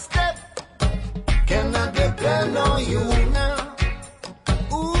 watch my step. Can I depend on you now?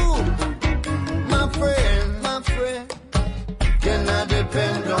 Ooh, my friend, can I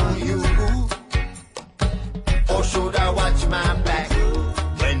depend on you? Or should I watch my back?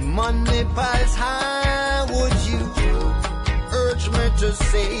 When money piles high, would you urge me to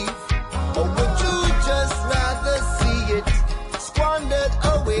save? Or would you just rather see it squandered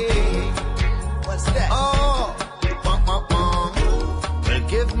away? What's that? Oh, well,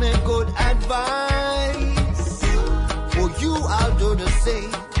 give me good advice. For you, I'll do the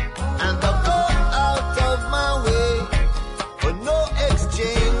same. And I'll go out of my way for no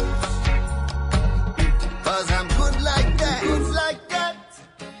exchange. 'Cause I'm good like that, good like that.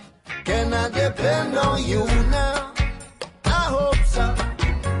 Can I depend on you now? I hope so.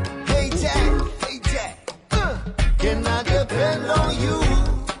 Hey Jack, can I depend on you?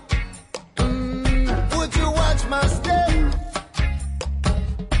 Would you watch my step?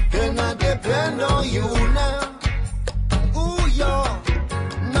 Can I depend on you now? Ooh, you're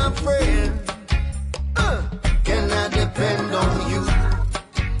my friend. Can I depend on you?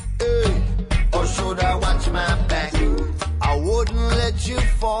 Hey, or should I watch my back? I wouldn't let you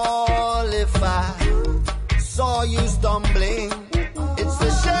fall if I saw you stumbling. It's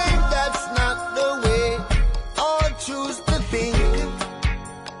a shame that's not the way I'll choose to think.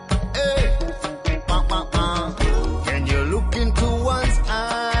 Hey, can you look into one's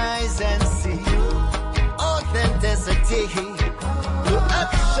eyes and see authenticity? Your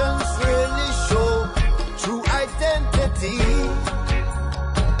actions really show true identity.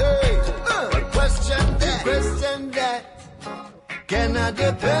 Hey, but question that. Can I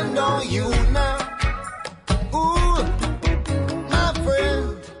depend on you now? Ooh, my friend,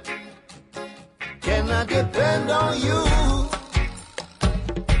 can I depend on you?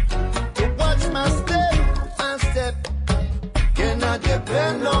 To watch my step. Can I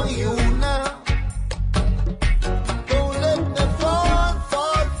depend on you now? Don't let me fall.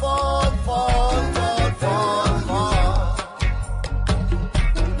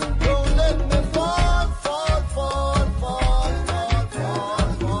 Don't let me fall.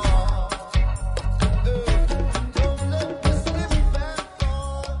 Don't let me slip and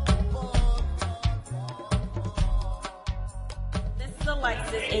fall. This is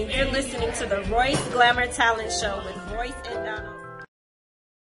Alexis, and you're listening to the Royce Glamour Talent Show with Royce and Donald.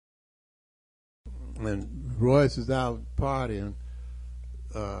 And Royce is out partying,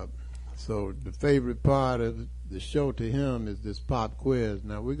 so the favorite part of the show to him is this pop quiz.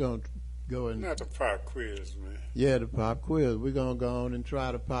 Now we're gonna go and Not the pop quiz, man. yeah, the pop quiz. We're gonna go on and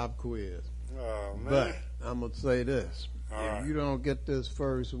try the pop quiz. Oh man. But I'm gonna say this: All if right. you don't get this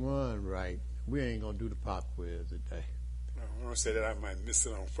first one right, we ain't gonna do the pop quiz today. I'm gonna say that I might miss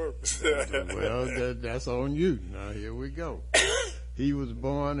it on purpose. Well, that's on you. Now here we go. He was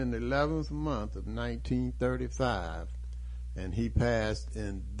born in the 11th month of 1935, and he passed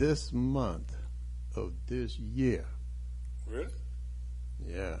in this month of this year. Really?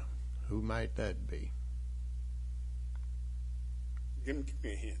 Yeah. Who might that be? Give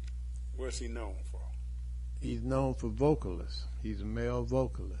me a hint. What's he known for? He's known for vocalists. He's a male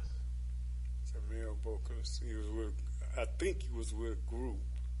vocalist. He's a male vocalist. I think he was with a group.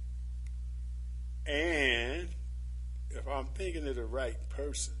 And if I'm thinking of the right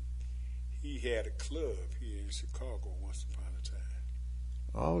person, he had a club here in Chicago once upon a time.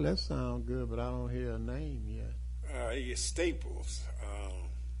 Oh, that sounds good, but I don't hear a name yet. He is Staples.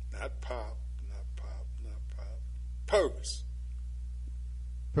 Not pop. Purvis.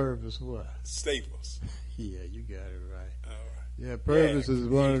 Purvis what? Staples. Yeah, you got it right. All right. Yeah, Purvis is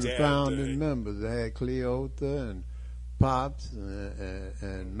one of the had, founding members. They had Cleotha and Pops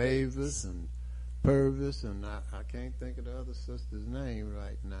and Mavis and Purvis, and I can't think of the other sister's name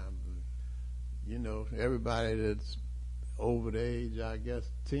right now. But, you know, everybody that's over the age, I guess,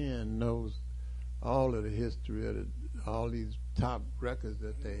 10 knows all of the history of all these top records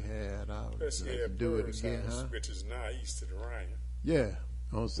that they had. Let's do it again, house, huh? which is now east of the Rhine. Yeah,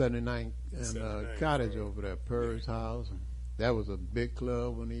 on 79th and Cottage over there, Purvis House. And that was a big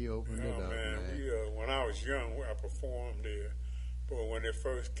club when he opened it up, man. When I was young, I performed there. But when they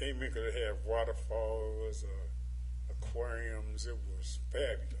first came in, because they had waterfalls, aquariums, it was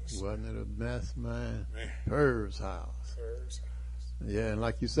fabulous. Wasn't it a mess, man? Purvis House. Purvis House. Yeah, and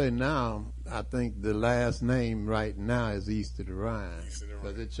like you say now, I think the last name right now is East of the Rhine.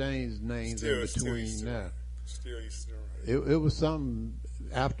 Because it changed names in between now. Still East of the Rhine. It was something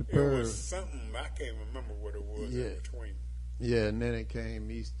after Purvis. It was something, I can't remember what it was in between. Yeah, and then it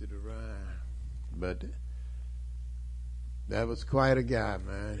came East of the Rhine. But that was quite a guy,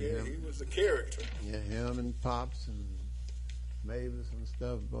 man. Yeah, he was a character. Yeah, him and Pops and Mavis and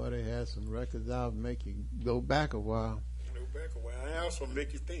stuff, boy, they had some records out make you go back a while. I also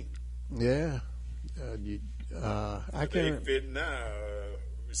make you think. Yeah. I can't. Fit now.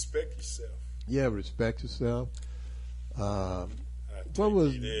 Respect yourself. Yeah, respect yourself. What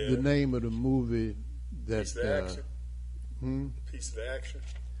was the name of the movie that? Piece of Action. Piece of Action.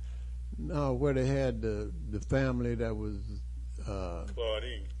 No, where they had the family that was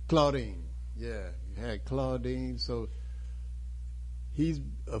Claudine. Claudine. Yeah, you had Claudine. So he's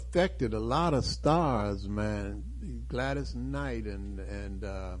affected a lot of stars, man. Gladys Knight and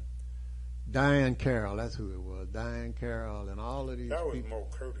Diane Carroll, that's who it was. Diane Carroll and all of these That was people. more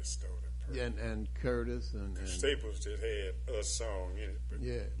Curtis, though. And Curtis and Staples just had a song in it. But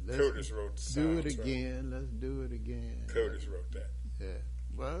yeah, Curtis wrote the song. Do it again. Let's do it again. Curtis wrote that. Yeah.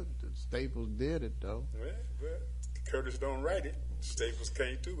 Well, Staples did it, though. Well, Curtis don't write it. Staples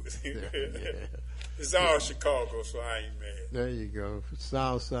can't do it. Yeah. It's all Chicago, so I ain't mad. There you go.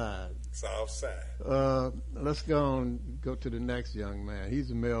 South Side. South Side. Let's go to the next young man.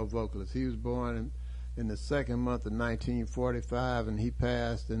 He's a male vocalist. He was born in the second month of 1945, and he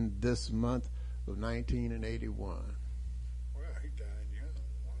passed in this month of 1981. Wow, he died young.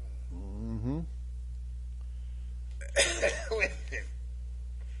 Wow.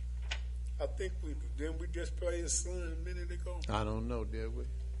 I think didn't we just play his son a minute ago? I don't know, did we?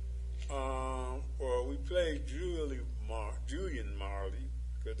 Well, we played Julian Marley,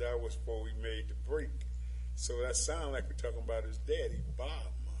 because that was before we made the break. So that sounded like we're talking about his daddy, Bob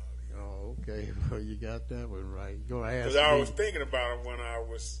Marley. Oh, okay. Well, you got that one right. Go ask me. Because I was thinking about him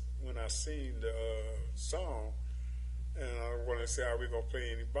when I seen the song, and I want to say, are we gonna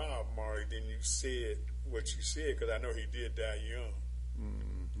play any Bob Marley? Then you said what you said, because I know he did die young. Mm-hmm.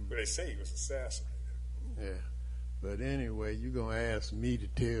 But they say he was assassinated. Yeah. But anyway, you're going to ask me to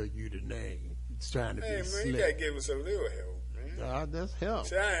tell you the name. It's trying to be slick. You got to give us a little help, man. That's help.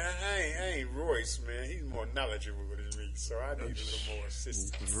 See, I ain't Royce, man. He's more knowledgeable than me, so I need a little more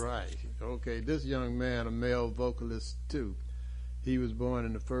assistance. Right. Okay, this young man, a male vocalist, too. He was born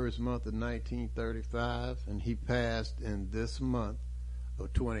in the first month of 1935, and he passed in this month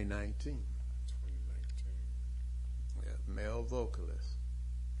of 2019. Yeah, male vocalist.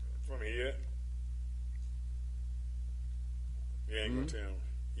 From here? You ain't gonna tell him.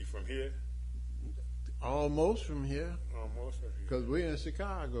 You from here? Almost from here. Almost from here. Because we're in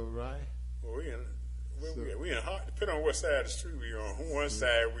Chicago, right? Well, we in Harvard. Depending on what side of the street we on. One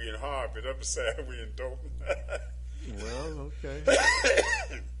side we in Harvard, the other side we in Dalton. Well, okay.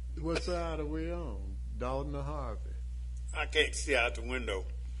 What side are we on? Dalton or Harvard? I can't see out the window.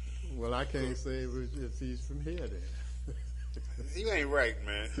 Well, I can't say if he's from here then. You ain't right,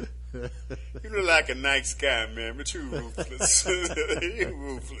 man. You look like a nice guy, man, but you ruthless. You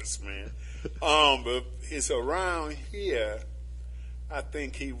ruthless, man. But it's around here. I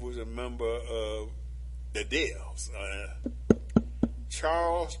think he was a member of the Dells.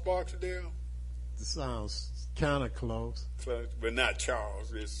 Charles Barksdale? It sounds kind of close. But not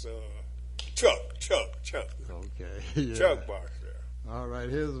Charles. It's Chuck. Okay. Yeah. Chuck Barksdale. All right,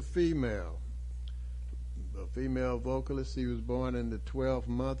 here's a female vocalist. She was born in the 12th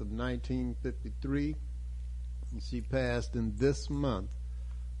month of 1953, and she passed in this month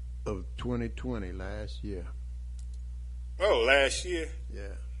of 2020, last year. Oh, last year?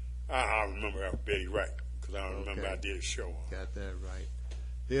 Yeah. I remember Betty Wright, because I remember I did a show on her. Got that right.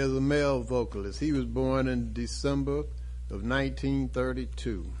 Here's a male vocalist. He was born in December of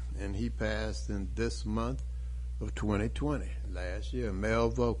 1932, and he passed in this month of 2020, last year. Male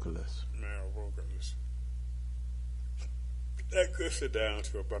vocalist. That could sit down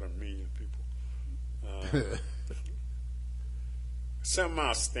to about 1 million people. Something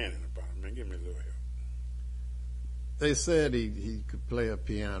outstanding about him, man. Give me a little help. They said he could play a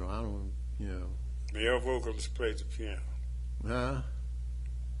piano. I don't, Male vocalist plays the piano. Huh?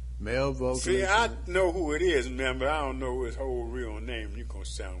 Male vocalist. See, I know who it is, man, but I don't know his whole real name. You're going to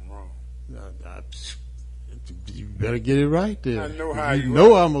sound wrong. You better get it right there. I know how you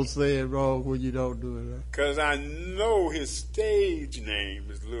know I'm going to say it wrong when you don't do it right. Because I know his stage name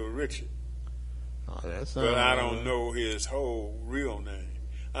is Little Richard. Oh, that's but I don't know his whole real name.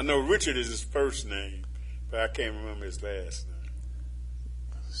 I know Richard is his first name, but I can't remember his last name.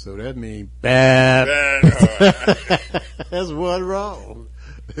 So that means bad. Right. That's one wrong.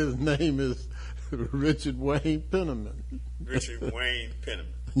 His name is Richard Wayne Penniman. Richard Wayne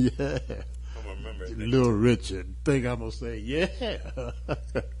Penniman. Yeah. I'm going to remember his name. Little Richard. Think I'm going to say, yeah.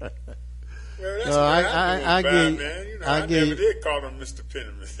 Well, that's I never did call him Mr.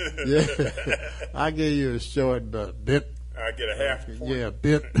 Penniman. Yeah. I gave you a short bit. I get a half point. Yeah,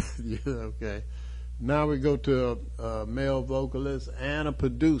 bit. Yeah, okay. Now we go to a male vocalist and a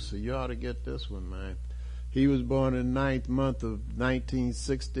producer. You ought to get this one, man. He was born in the 9th month of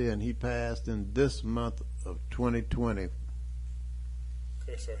 1960, and he passed in this month of 2020.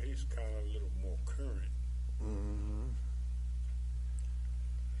 Okay, so he's kind of a little more current. Mm-hmm.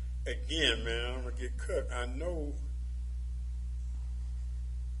 Again, man, I'm going to get cut. I know.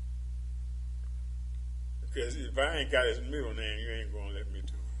 Because if I ain't got his middle name, you ain't going to let me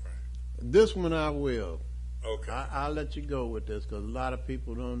do it, right? This one I will. Okay. I'll let you go with this because a lot of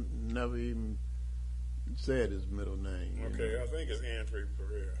people never even said his middle name. Okay, I think it's Andre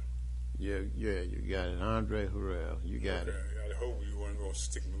Pereira. Yeah, you got it. Andre Harrell. You got it. I hope you weren't going to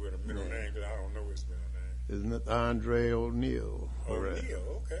stick me with a middle name because I don't know his middle name. Isn't it Andre O'Neill?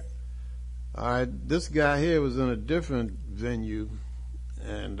 O'Neill, okay. All right, this guy here was in a different venue,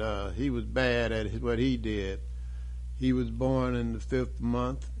 and he was bad at what he did. He was born in the 5th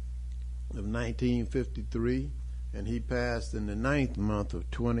month of 1953, and he passed in the 9th month of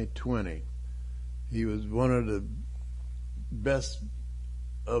 2020. He was one of the best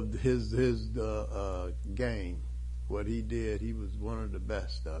of his game. What he did, he was one of the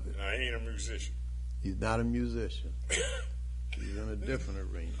best of it. I ain't a musician. He's not a musician. He's in a different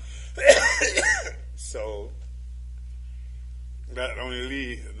arena. So that only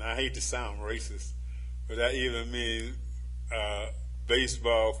leaves, and I hate to sound racist, but that either means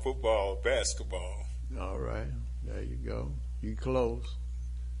baseball, football, basketball. All right, there you go. You close,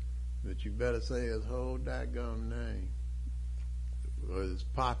 but you better say his whole daggone name, or his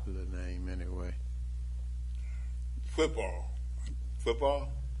popular name anyway. Football.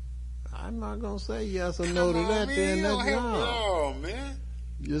 I'm not gonna say yes or no to that. Then that's no, man.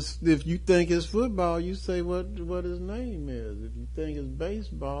 Just if you think it's football, you say what his name is. If you think it's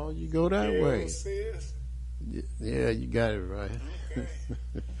baseball, you go that way. Yeah, you got it right. Okay.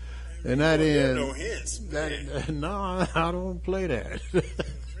 And that is no hints, man. No, I don't play that.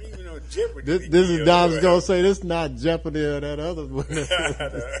 Even no Jeopardy. This is I was gonna say this is not Jeopardy or that other one.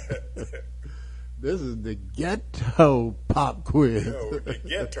 This is the ghetto pop quiz. No, the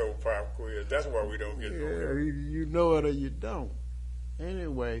ghetto pop quiz. That's why we don't get nowhere. You know it or you don't.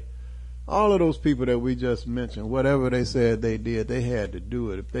 Anyway, all of those people that we just mentioned, whatever they said they did, they had to do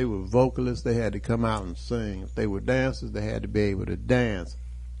it. If they were vocalists, they had to come out and sing. If they were dancers, they had to be able to dance.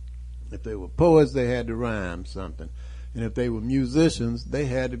 If they were poets, they had to rhyme something. And if they were musicians, they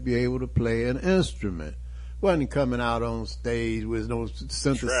had to be able to play an instrument. Wasn't coming out on stage with no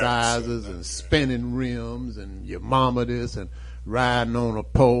synthesizers and spinning rims and your mama this and riding on a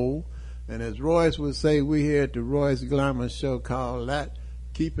pole. And as Royce would say, we here at the Royce Glamour show call that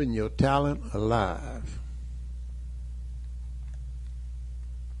keeping your talent alive.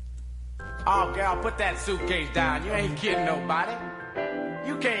 Oh, girl, put that suitcase down. You ain't kidding nobody.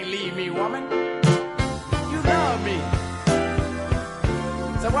 You can't leave me, woman. You love me.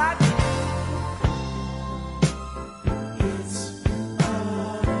 So what?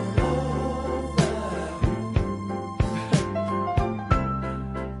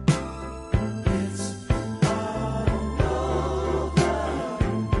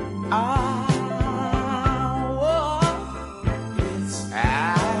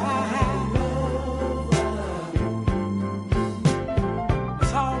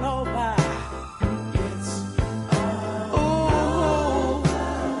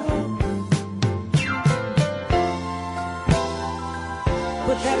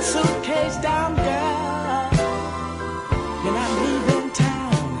 That suitcase down, girl. You're not leaving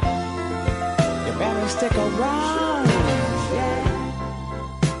town. You better stick around, yeah.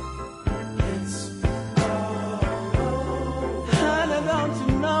 Honey, don't you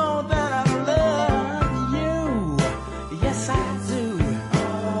know that I love you? Yes, I do.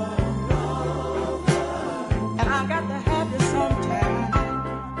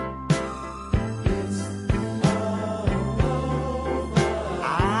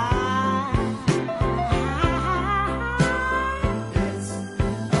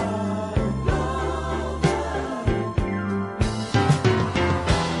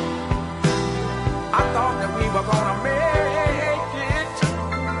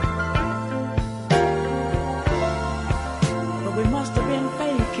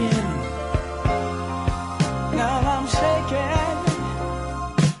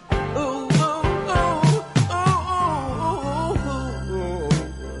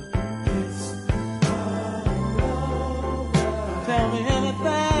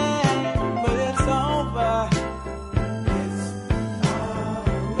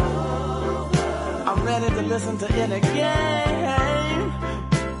 listen to any game,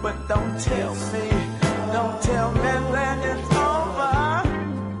 but don't tell me that it's over.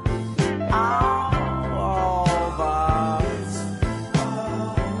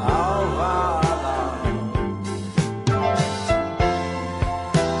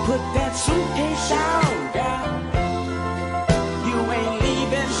 Put that suitcase down, girl. You ain't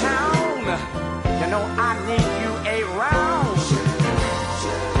leaving town. You know I need you around.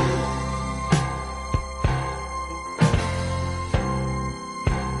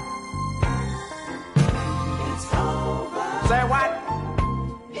 It's over. Say what?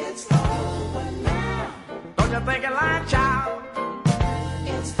 It's over now. Don't you think it like, child?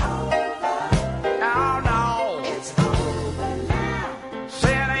 It's over. Oh no. It's over now.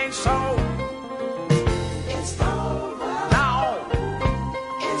 Say it ain't so. It's over. No.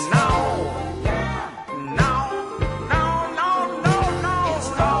 It's no. No. No. No. No. No.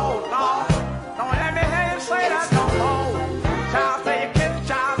 No. No. Don't let me hear you say that no more. Child, say you kid,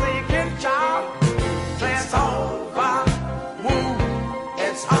 child, say you kid, child. Say it's over. Woo.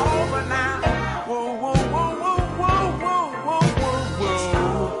 It's over now. Woo, woo, woo, woo, woo, woo, woo, woo, woo.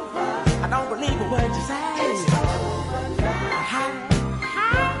 I don't believe a word you say. It's over now.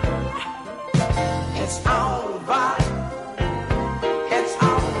 It's over. It's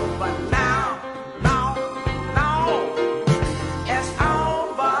over now. No, no. It's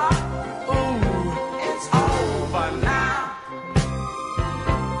over. Ooh, it's over now.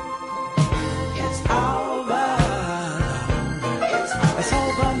 It's over. It's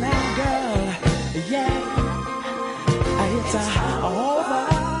over now, girl. Yeah. It's over.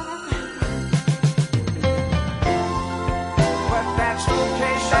 Put that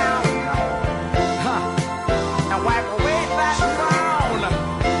suitcase down. And wipe away that frown.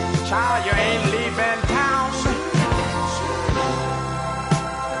 Child, you ain't leaving town.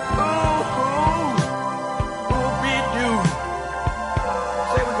 Ooh-be-doo.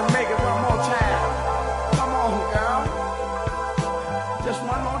 Say we can make it one more time. Come on, girl. Just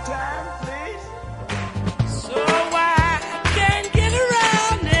one more time, please. So I can't get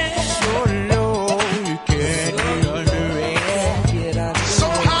around it. So low, you can't get under it. So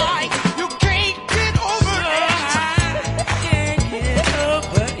high, you can't get over it. Can't get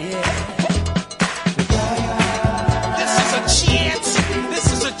over it. This is a chance. This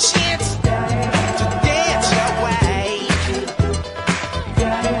is a chance to dance your way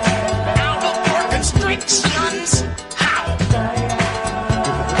out of your constrictions.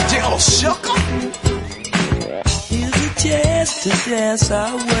 Jill shook 'em. Here's a chance to dance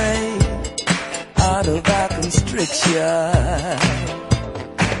our way out of our constriction.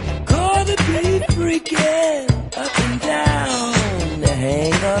 Gonna be freaking up and down the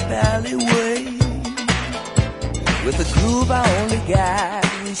hang-up alleyway. With the groove I only got,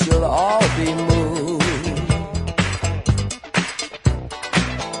 we shall all be moved.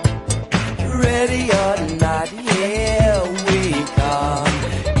 Ready or not, here we come,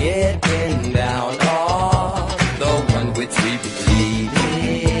 getting down on the one which we believe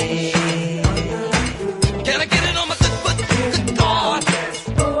in. Can I get it on my good foot? Good God.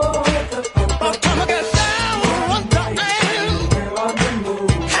 Oh, come on, get down one time.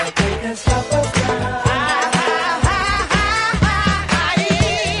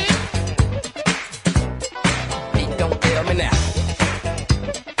 Hey, don't tell me now.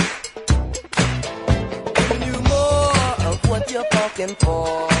 You more of what you're talking for.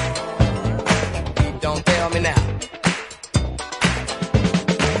 Don't tell me now.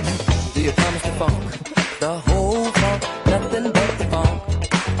 Do you promise the funk? The whole funk, nothing but the funk.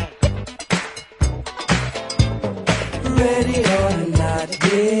 Ready or not,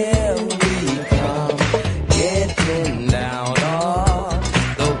 here we come, getting down on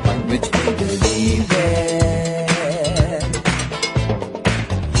the one which we believe in.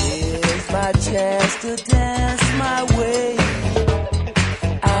 Here's my chance to dance my way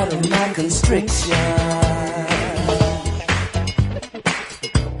out of my constriction.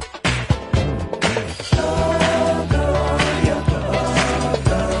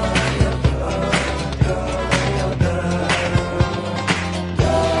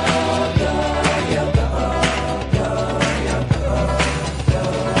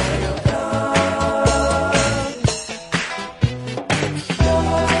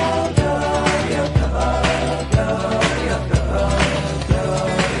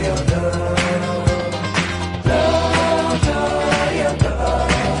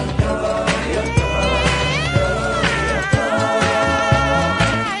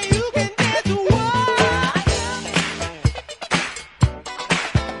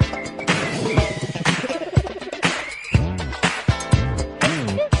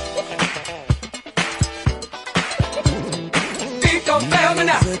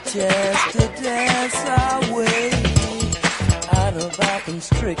 chance to dance our way out of our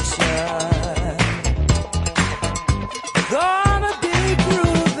constriction. Gonna be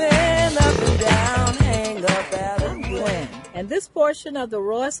grooving up and down, hang up at a Gwen. And this portion of the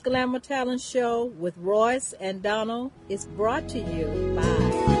Royce Glamour Talent Show with Royce and Donald is brought to you by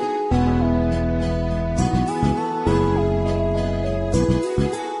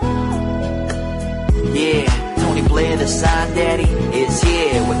Yeah, Tony Blair, the sign daddy, is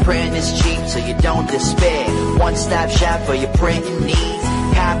here. With printing is cheap, so you don't despair. One-stop shop for your printing needs.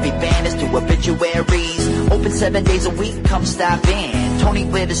 Copy banners to obituaries. Open 7 days a week, come stop in. Tony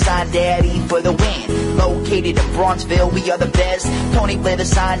Blair, the sign daddy, for the win. Located in Bronxville, we are the best. Tony Blair, the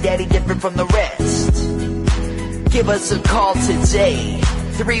sign daddy, different from the rest. Give us a call today.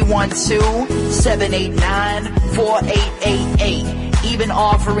 312-789-4888. Even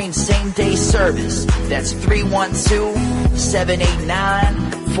offering same-day service. That's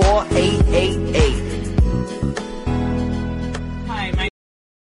 312-789-4888.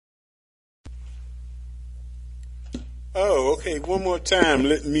 Oh, okay. One more time,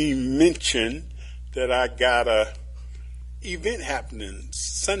 let me mention that I got a event happening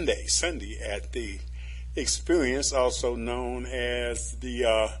Sunday at the Experience, also known as we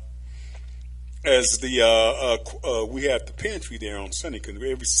have the pantry there on Sunday, because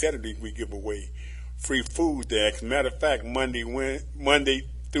every Saturday we give away free food there. As a matter of fact, Monday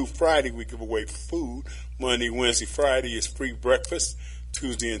through Friday we give away food. Monday, Wednesday, Friday is free breakfast.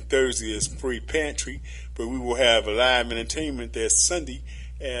 Tuesday and Thursday is free pantry. But we will have live entertainment there Sunday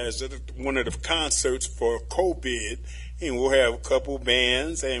as one of the concerts for COVID. And we'll have a couple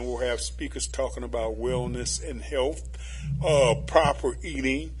bands, and we'll have speakers talking about wellness and health, proper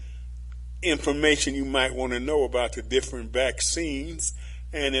eating, information you might want to know about the different vaccines,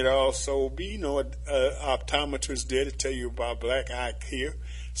 and it also be, optometrists there to tell you about black eye care.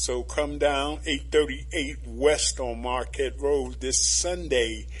 So come down 838 West on Marquette Road this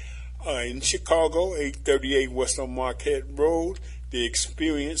Sunday in Chicago, 838 West on Marquette Road. The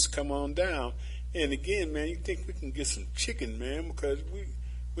Experience, come on down. And again, man, you think we can get some chicken, man, because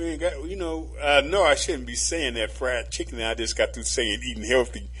we ain't got, I know I shouldn't be saying that fried chicken. I just got through saying eating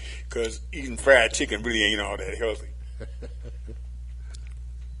healthy, because eating fried chicken really ain't all that healthy.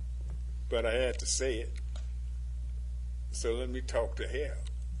 But I had to say it. So let me talk to Hal.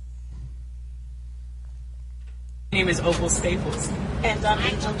 My name is Opal Staples, and I'm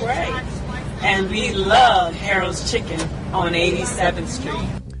Angel Gray, and we love Harold's Chicken on 87th Street.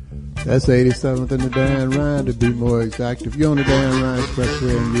 That's 87th and the Dan Ryan, to be more exact. If you're on the Dan Ryan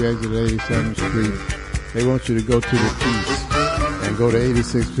Expressway and you exit 87th Street, they want you to go to the east and go to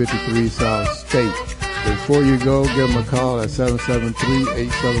 8653 South State. Before you go, give them a call at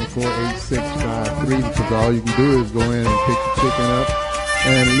 773-874-8653, because all you can do is go in and pick the chicken up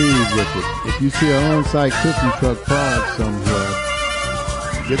and leave with it. If you see an on-site cooking truck parked somewhere,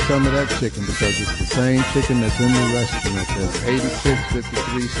 get some of that chicken, because it's the same chicken that's in the restaurant. That's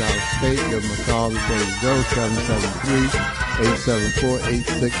 8653 South State. Give them a call before you go,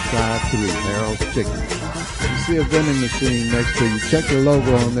 773-874-8653. Harold's Chicken. If you see a vending machine next to you, check the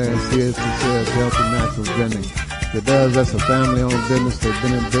logo on there and see if it says Healthy Natural Vending. If it does, that's a family-owned business. They've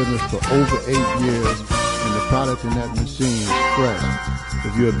been in business for over 8 years, and the product in that machine is fresh.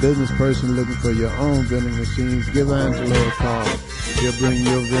 If you're a business person looking for your own vending machines, give Angelo a call. He'll bring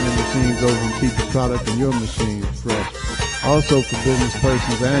your vending machines over and keep the product in your machines fresh. Also for business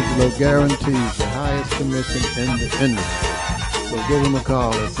persons, Angelo guarantees the highest commission in the industry. So give him a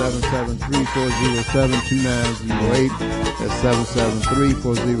call at 773-407-2908. That's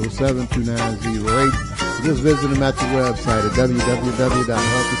 773-407-2908. Just visit him at the website at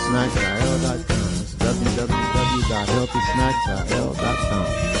www.healthysnacks.com. www.healthysnacks.com.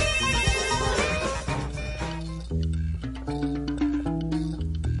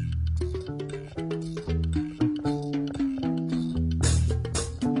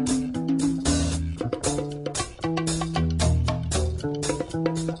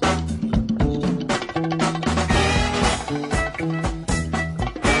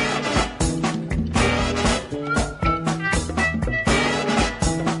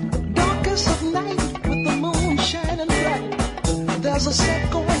 Darkest of night with the moon shining bright. There's a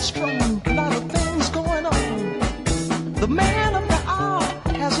set going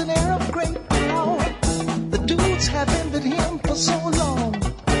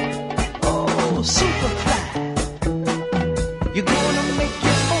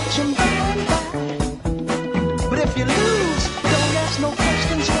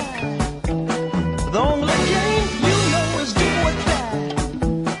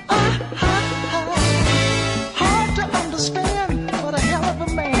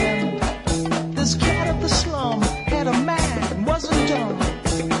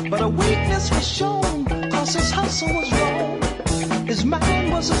But a weakness was shown, cause his hustle was wrong. His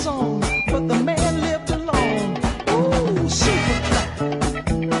mind was his own, but the man lived alone. Ooh, Superfly.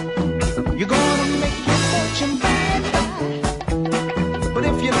 You're gonna make your fortune bye-bye. But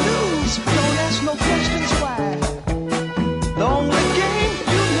if you lose, don't ask no questions why. The only game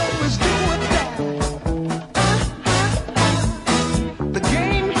you know is do or die. The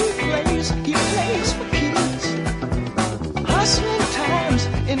game he plays for keys. Hustling times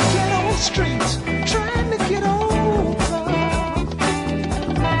in ghetto streets, trying to get over.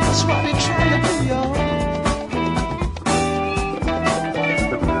 That's what they're trying to do, y'all.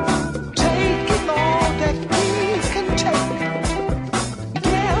 Taking all that he can take,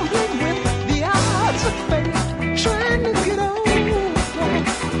 gambling with the odds of fate, trying to get over,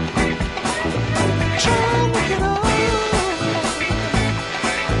 trying to get over,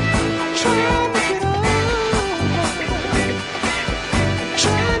 trying to get over,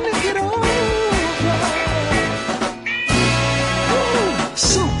 trying to get over. Ooh,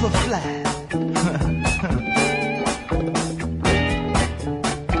 Superfly.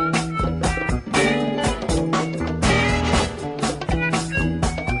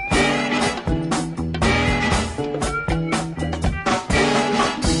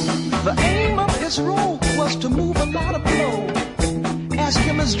 The aim of his role was to move a lot of blow. Ask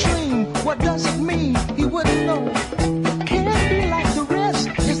him his dream, what does it mean? He wouldn't know. Can't be like the rest,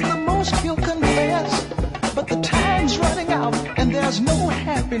 is the most he'll confess. But the time's running out and there's no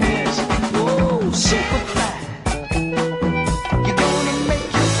happiness. Ooh, Superfly. You're gonna make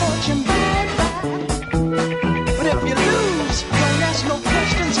your fortune bye-bye. But if you lose, don't ask no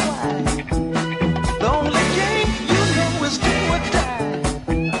questions why. The only game you know is do or die.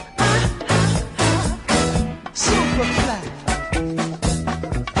 Superfly.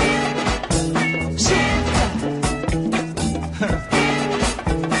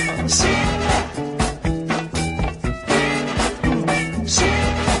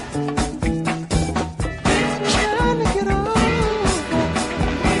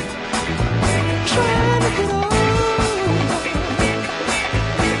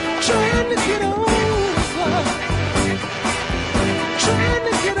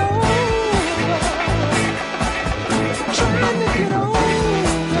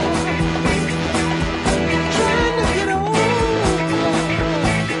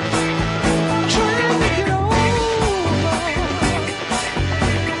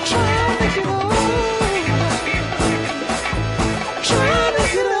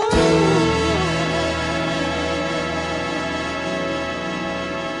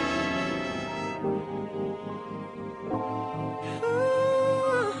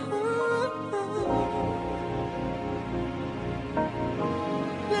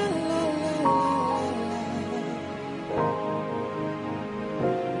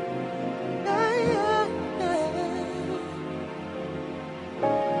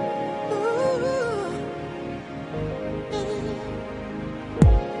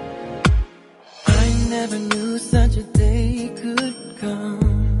 Never knew such a day could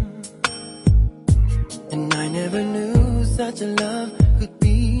come, and I never knew such a love could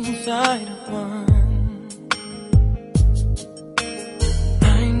be inside of one.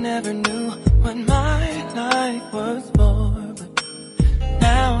 I never knew what my life was for, but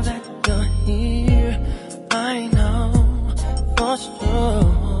now that you're here, I know for sure.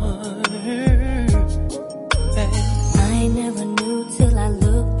 I never knew till I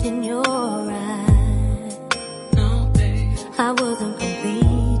looked in your eyes. I wasn't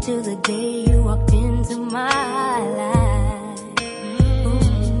complete till the day you walked into my life.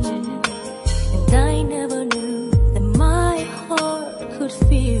 And I never knew that my heart could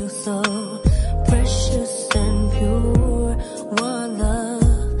feel so precious and pure. One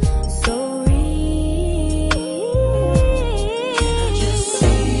love so real. I just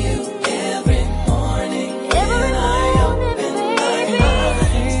see you every morning when I open my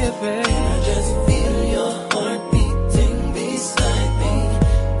eyes. I just feel your heart beating beside me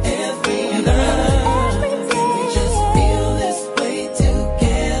every night. We just feel this way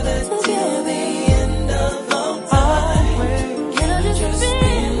together till the end of all time. Can I just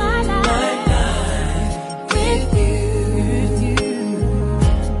spend my life with you?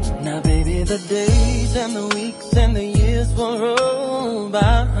 Now, baby, the days and the weeks and the years will roll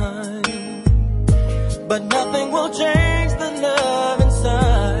by, but nothing will change the love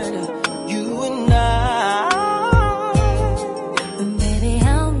inside of you and I. And maybe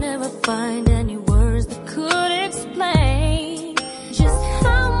I'll never find any words that could explain just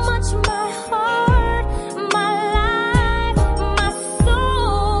how much my heart, my life, my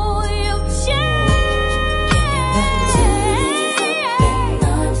soul, you've changed.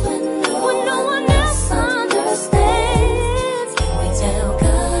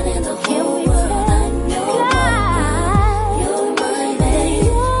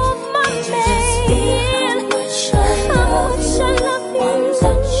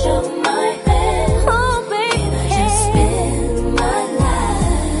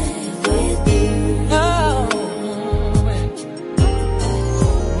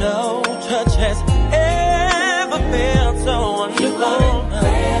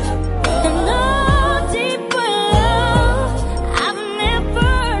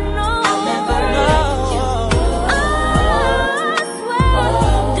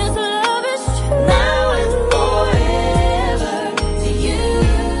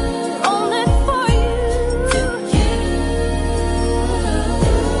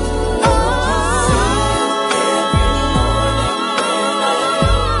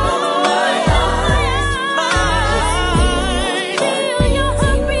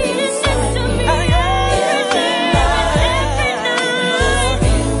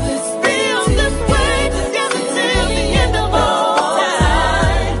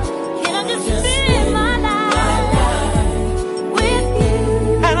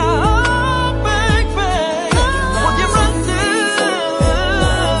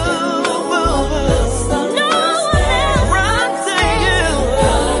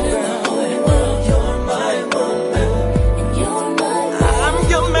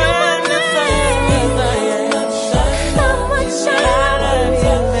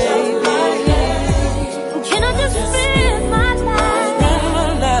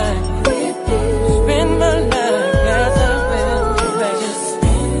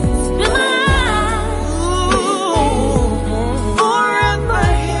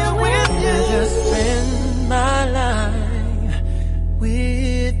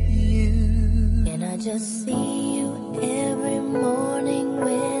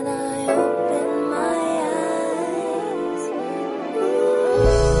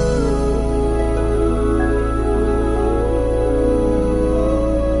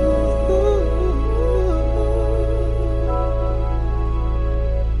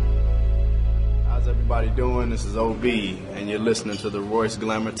 everybody doing? This is OB, and you're listening to the Royce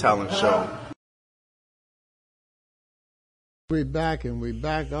Glamour Talent Show. We're back, and we're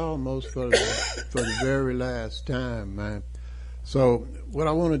back almost for the very last time, man. So what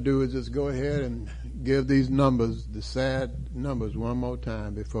I want to do is just go ahead and give these numbers, the sad numbers, one more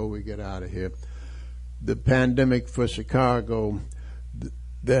time before we get out of here. The pandemic for Chicago,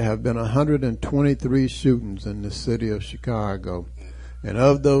 there have been 123 shootings in the city of Chicago. And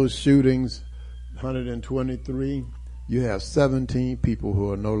of those shootings, 123, you have 17 people who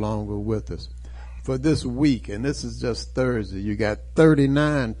are no longer with us. For this week, and this is just Thursday, you got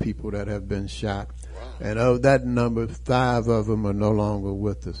 39 people that have been shot. And of that number, 5 of them are no longer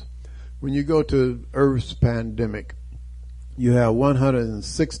with us. When you go to Earth's pandemic, you have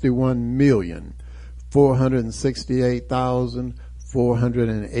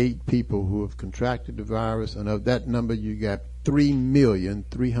 161,468,408 people who have contracted the virus, and of that number, you got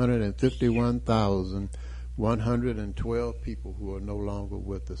 3,351,112 people who are no longer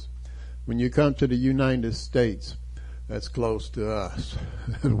with us. When you come to the United States, that's close to us,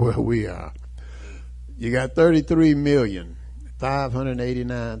 where we are. You got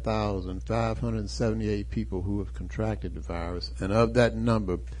 33,589,578 people who have contracted the virus, and of that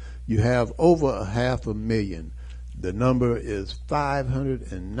number, you have over 500,000. The number is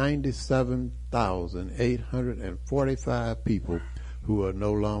 597,845 people who are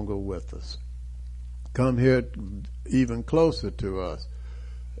no longer with us. Come here even closer to us.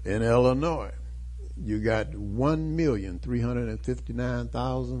 In Illinois, you got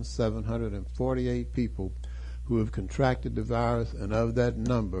 1,359,748 people who have contracted the virus, and of that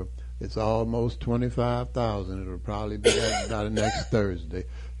number, it's almost 25,000. It'll probably be by the next Thursday.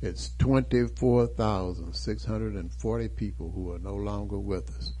 It's 24,640 people who are no longer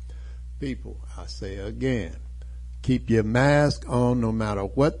with us. People, I say again, keep your mask on no matter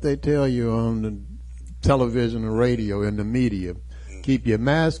what they tell you on the television and radio and the media. Keep your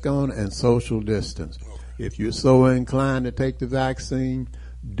mask on and social distance. If you're so inclined to take the vaccine,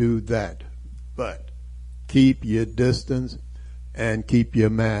 do that. But keep your distance and keep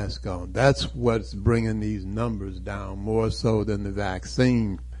your mask on. That's what's bringing these numbers down more so than the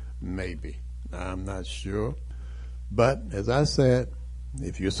vaccine, maybe. I'm not sure. But as I said,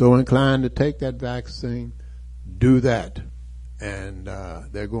 if you're so inclined to take that vaccine, do that. And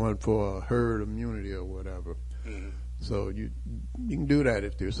they're going for a herd immunity or whatever. Mm-hmm. So you can do that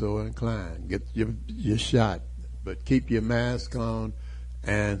if you're so inclined. Get your shot, but keep your mask on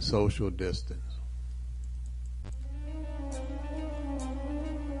and social distance.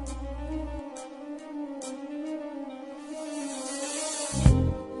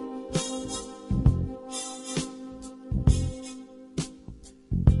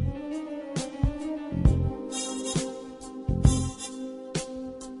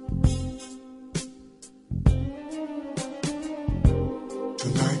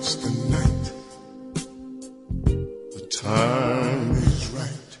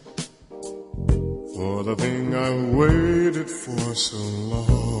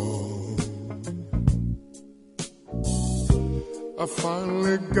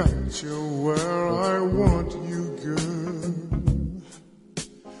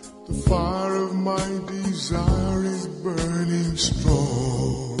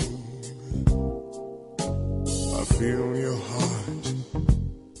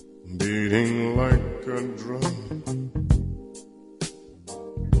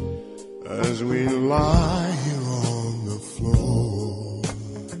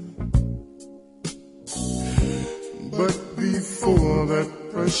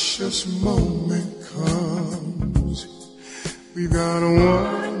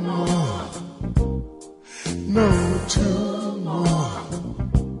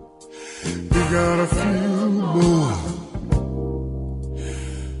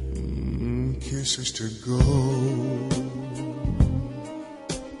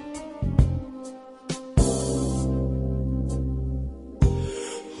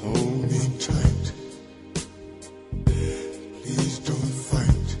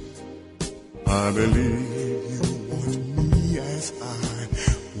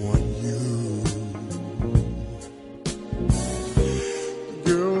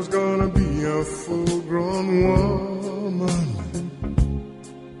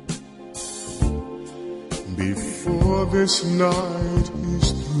 This night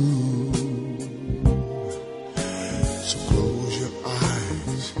is through, so close your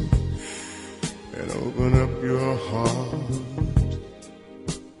eyes and open up your heart.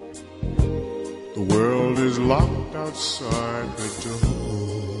 The world is locked outside the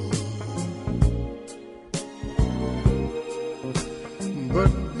door,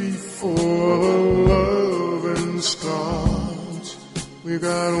 but before the loving starts, we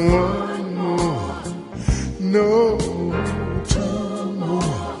got one more, no, two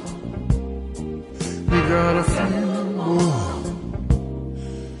more. We got a few more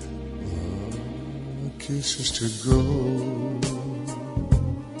kisses to go.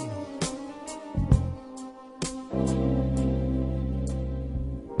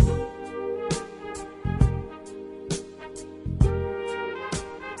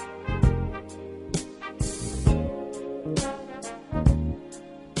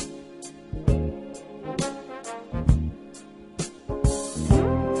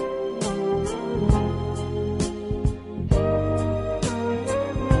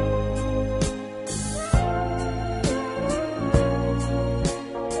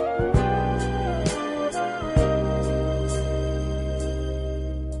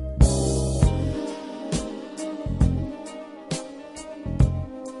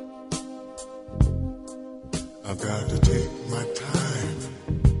 I've got to take my time,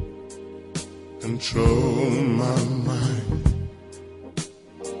 control my mind,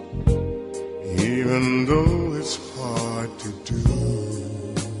 even though it's hard to do.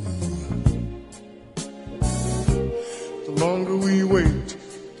 The longer we wait,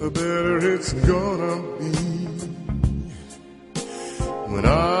 the better it's gonna be. When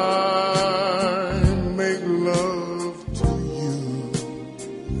I make love to you,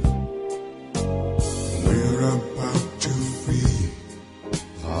 we're about to free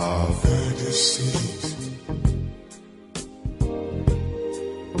our fantasies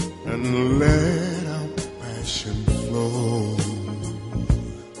and let our passion flow.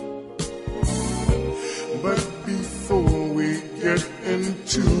 But before we get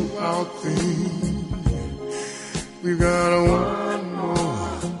into our thing, we got one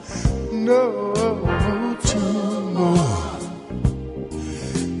more, no, two more.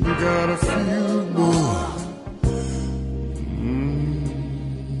 We got a few more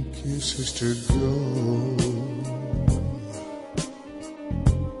kisses to go.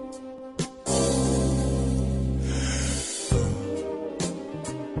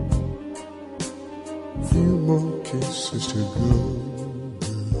 Few more kisses to go.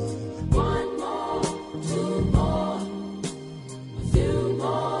 One more, two more, a few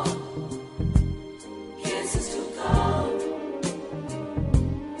more kisses to go.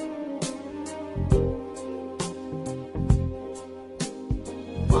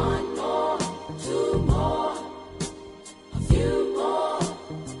 One more, two more, a few more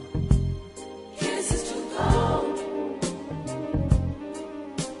kisses to go.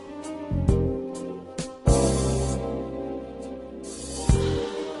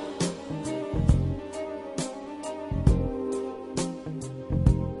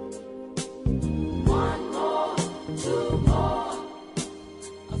 One more, two more,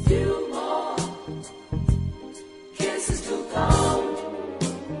 a few more kisses to go.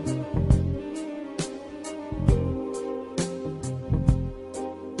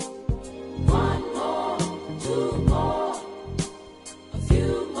 One more, two more, a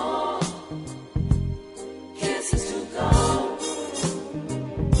few more kisses to go.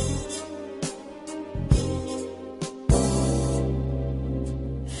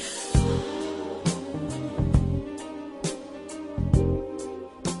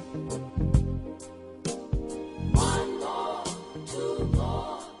 One more, two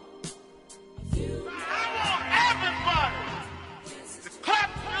more, a few more. Everybody, to clap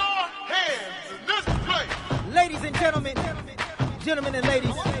your hands in this place. Ladies and gentlemen, gentlemen and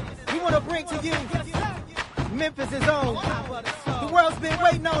ladies, we want to bring to you Memphis' own. The world's been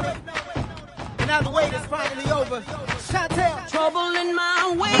waiting on it, and now the wait is finally over. Chantel. Trouble in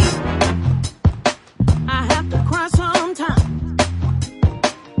my way, I have to cry sometimes.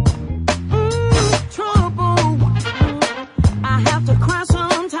 Trouble, I have to cry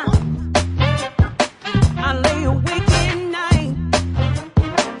sometimes. I lay awake at night,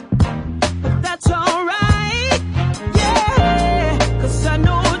 but that's alright, yeah. 'Cause I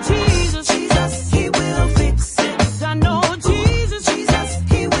know Jesus, He will fix it. 'Cause I know Jesus,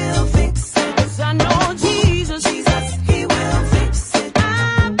 He will fix it. 'Cause I know Jesus, He will fix it.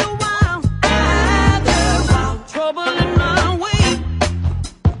 After a while, trouble in my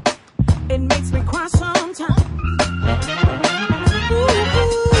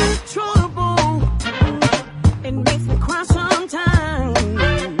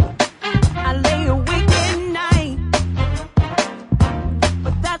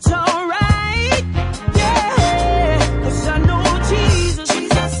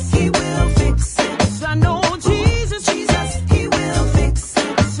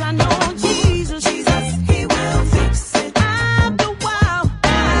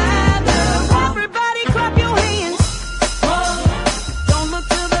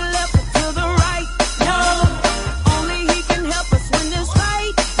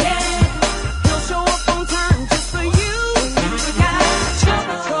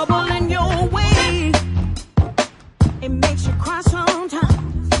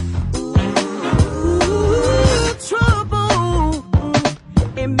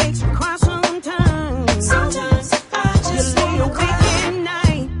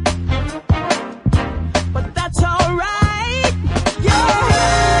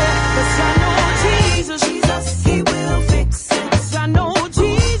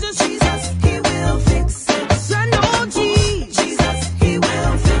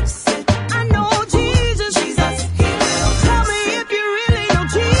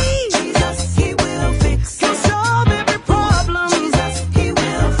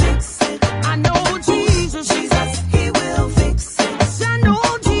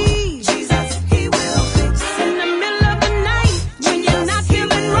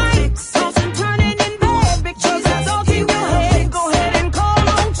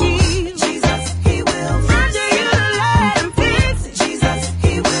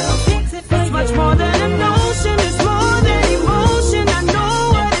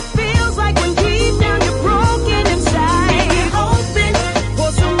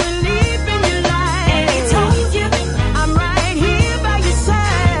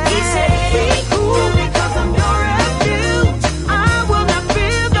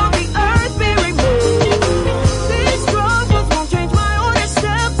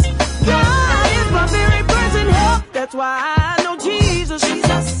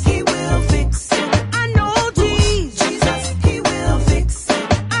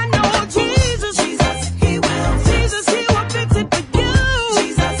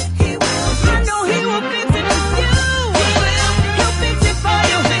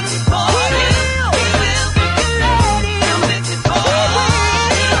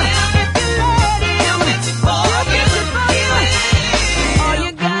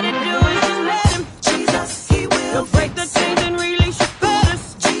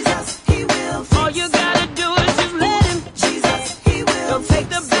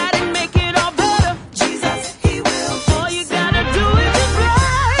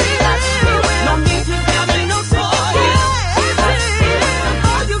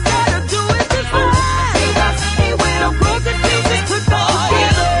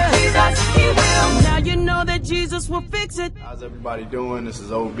everybody doing? This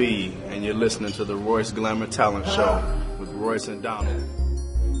is OB, and you're listening to the Royce Glamour Talent Show with Royce and Donald.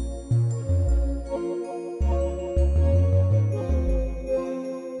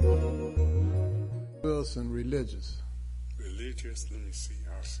 Wilson, religious. Religious? Let me see.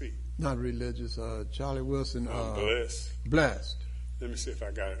 I'll see. Not religious. Charlie Wilson. Blessed. Blessed. Let me see if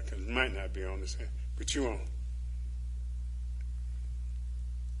I got it, because it might not be on this hand. But you on.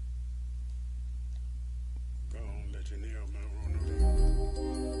 Go on, let Janelle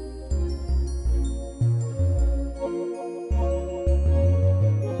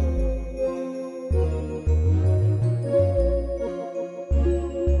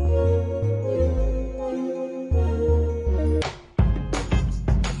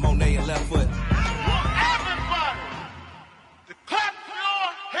Monet and left foot.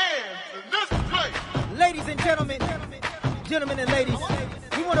 Ladies and gentlemen and ladies,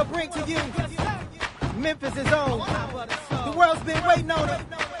 we want to bring to you Memphis' own. The world's been waiting on it,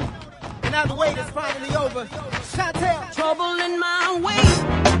 and now the wait is finally over. Chantel. Trouble in my way,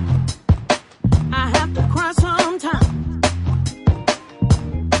 I have to cry sometime.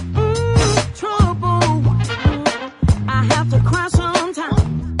 Trouble, I have to cry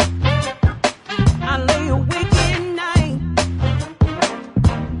sometime. I lay awake at night,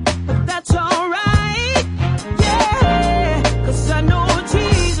 but that's alright. I know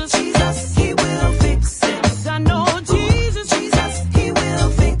Jesus, He will fix it. 'Cause I know Jesus, He will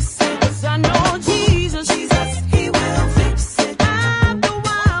fix it. 'Cause I know Jesus, He will fix it. After a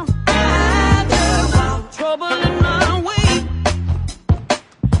while, trouble in my way,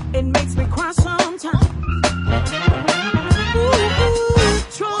 it makes me cry sometimes.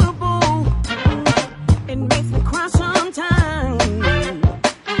 Trouble, it makes me cry sometimes.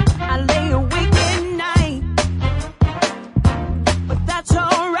 I lay awake at night, but that's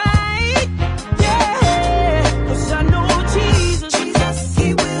alright, yeah. 'Cause I know Jesus,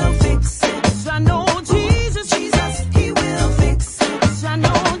 He will fix it. 'Cause I know Jesus, He will fix it. 'Cause I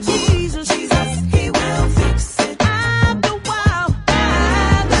know Jesus, He will fix it. After a while,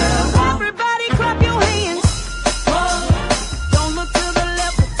 everybody clap your hands. Don't look to the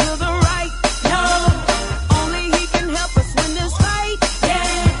left or to the right. No, only He can help us win this fight.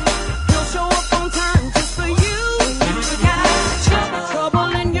 Yeah, He'll show up on time just for you.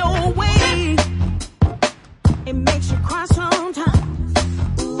 Trouble in your way, it makes you cry sometimes.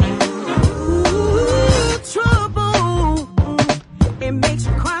 Trouble, it makes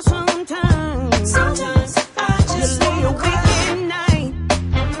you cry sometimes. Sometimes I just lay awake at night,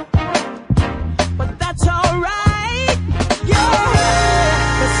 but that's alright, yeah.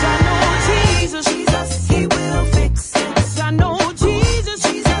 'Cause I know Jesus, He will fix it. 'Cause I know Jesus,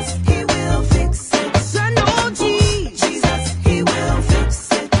 He will fix it. 'Cause I know Jesus, He will fix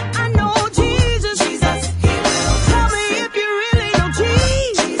it. I know Jesus, He will. Tell me if you really know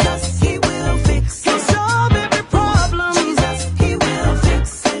Jesus, He will fix it. He'll solve every problem. He will fix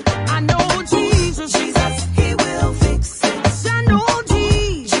it. I know Jesus, He will fix it. 'Cause I know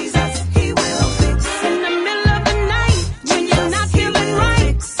Jesus, He will fix it. In the middle of the night, when you're not feeling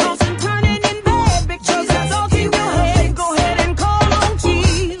right, tossing, turning in bed because it's thoughts in your head, go ahead and call on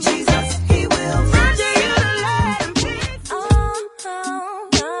Jesus. He will fix it. I dare you to let Him fix it.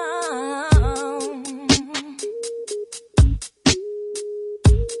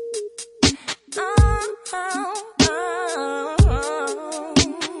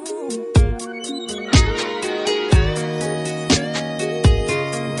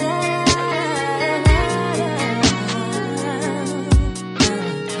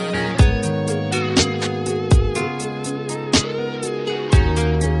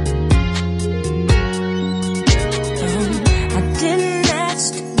 I didn't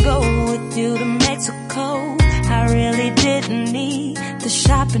ask to go with you to Mexico. I really didn't need the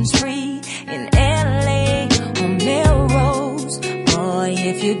shopping spree in LA on Melrose. Boy,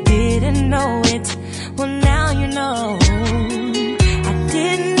 if you didn't know it, well now you know. I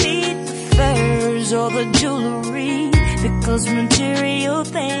didn't need the furs or the jewelry, because material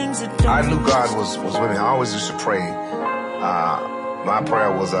things are I knew God was with me. I always used to pray. My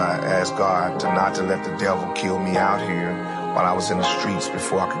prayer was I asked God not to let the devil kill me out here while I was in the streets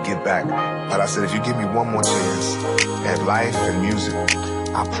before I could get back. But I said, if you give me one more chance at life and music,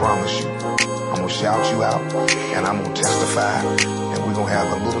 I promise you, I'm going to shout you out and I'm going to testify, and we're going to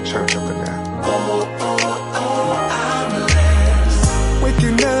have a little church up in there.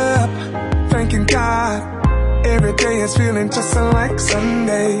 Waking up, thanking God. Every day is feeling just like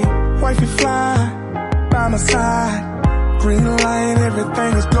Sunday. Wifey fly by my side. Green light,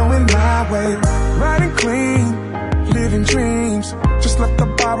 everything is going my way. Riding clean, living dreams. Just left the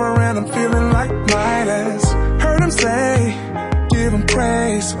barber and I'm feeling like Midas. Heard him say, give him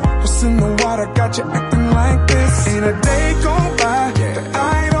praise. What's in the water got you acting like this? Ain't a day go by that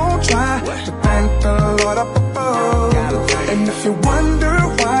I don't try to thank the Lord up above. And if you wonder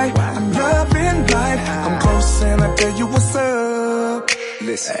why I'm loving life, I'm close and I tell you what's up.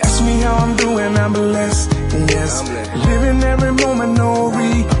 Listen. Ask me how I'm doing, I'm blessed, yes. Living every moment, no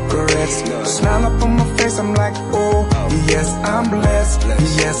regrets. Smile up on my face, I'm like, oh, yes, I'm blessed,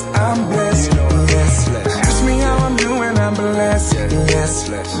 yes, I'm blessed, yes. Ask me how I'm doing, I'm blessed, yes.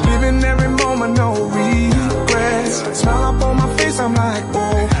 Living every moment, no regrets. Smile up on my face, I'm like,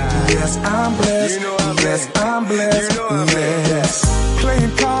 oh, yes, I'm blessed, yes, I'm blessed, yes.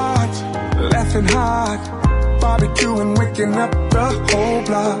 Playing cards, laughing hard, barbecuing, waking up the whole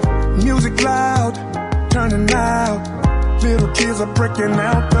block. Music loud, turning out. Little kids are breaking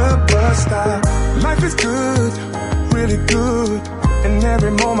out the bus stop. Life is good, really good. And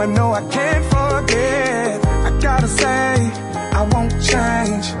every moment, no, I can't forget. I gotta say, I won't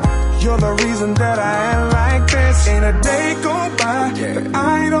change. You're the reason that I am like this. Ain't a day go by that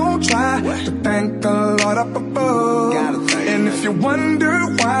I don't try to thank the Lord up above. And if you wonder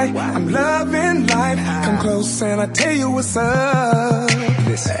why I'm loving life, come close and I tell you what's up.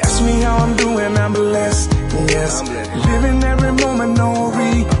 Ask me how I'm doing, I'm blessed, yes. Living every moment, no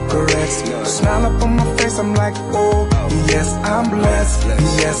regrets. Smile up on my face, I'm like, oh, yes, I'm blessed,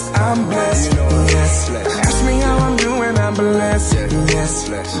 yes, I'm blessed, yes. Ask me how I'm doing, I'm blessed, yes.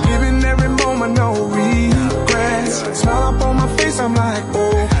 Living every moment, no regrets. Smile up on my face, I'm like,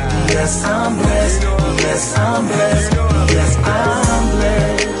 oh, yes, I'm blessed, yes, I'm blessed, yes, I'm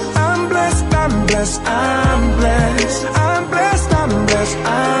blessed. I'm blessed, I'm blessed, I'm blessed. I'm blessed, I'm blessed,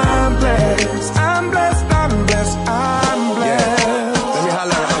 I'm blessed. I'm blessed, I'm blessed, I'm blessed. Let me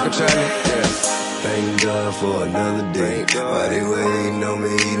holler at Uncle Charlie. Thank God for another day. While they were hating on me,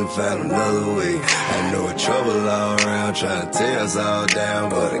 he done found another way. I know trouble all around, trying to tear us all down,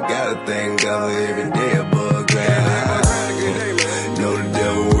 but I gotta thank God for every day above ground. Know the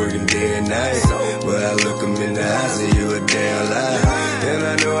devil working day and night, but I look him in the eyes and you a damn lie. And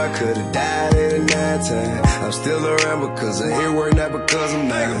I know I could've died at a 9-time. I'm still around because I hear work, not because I'm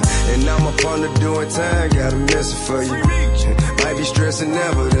like him. And I'm up on the doing time, got a message for you. Might be stressing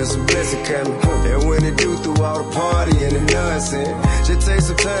now, but there's a blessing coming. And when it do through all the party and the nonsense, just take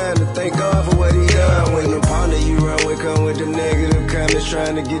some time to thank God for what he done. When the partner you run with come with the negative comments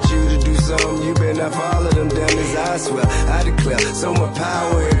trying to get you to do something, you better not follow them dummies, I swear. I declare so much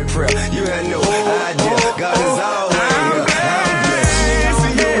power in prayer. You had no idea, God is always here.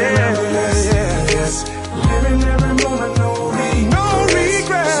 Living every moment, no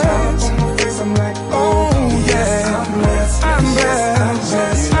regrets. Smile on my face, I'm like, oh yeah, I'm blessed, I'm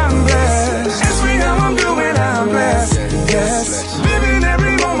blessed, I'm blessed. Ask me how I'm doing, I'm blessed, yes. Living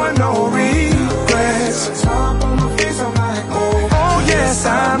every moment, no regrets. Smile on my face, I'm like, oh yes,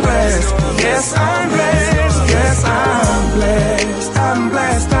 I'm blessed, yes, I'm blessed, yes, I'm blessed, I'm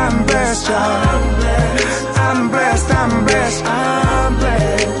blessed, I'm blessed, y'all. I'm blessed, I'm blessed, I'm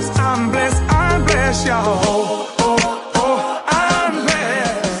blessed, I'm blessed, I'm blessed, y'all. I'm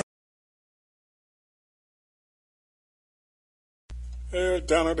blessed.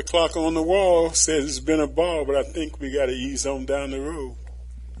 Down at the clock on the wall says it's been a ball, but I think we got to ease on down the road.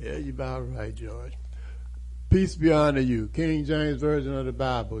 Yeah, you about right, George. Peace be unto you. King James Version of the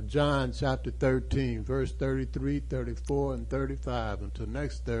Bible, John chapter 13, verse 33, 34, and 35. Until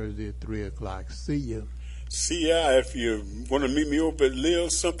next Thursday at 3 o'clock. See you. See ya. If you want to meet me over at Lil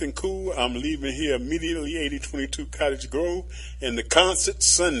Something Cool, I'm leaving here immediately, 8022 Cottage Grove, and the concert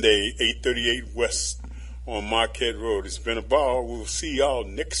Sunday, 838 West on Marquette Road. It's been a ball. We'll see y'all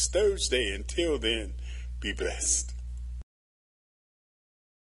next Thursday. Until then, be blessed.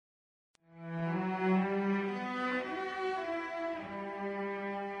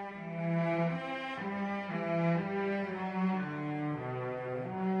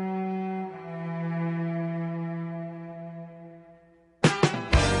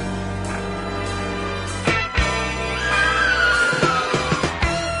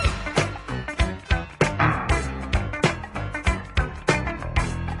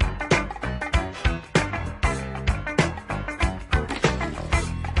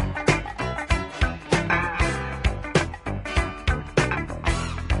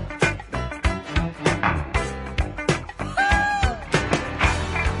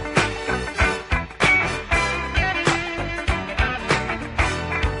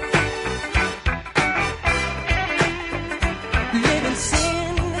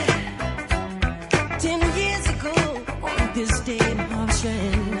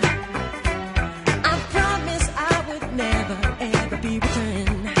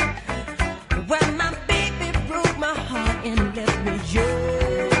 When my baby broke my heart and left me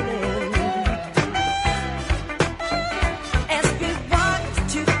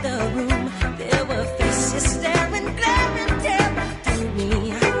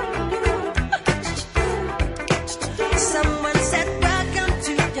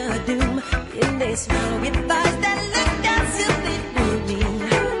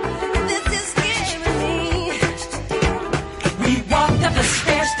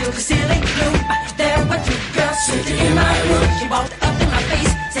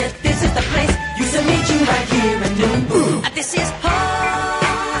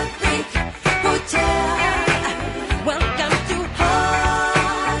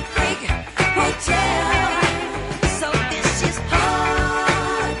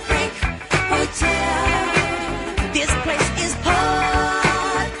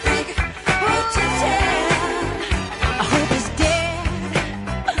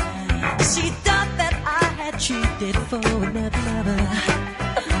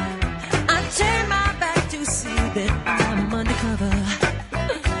it.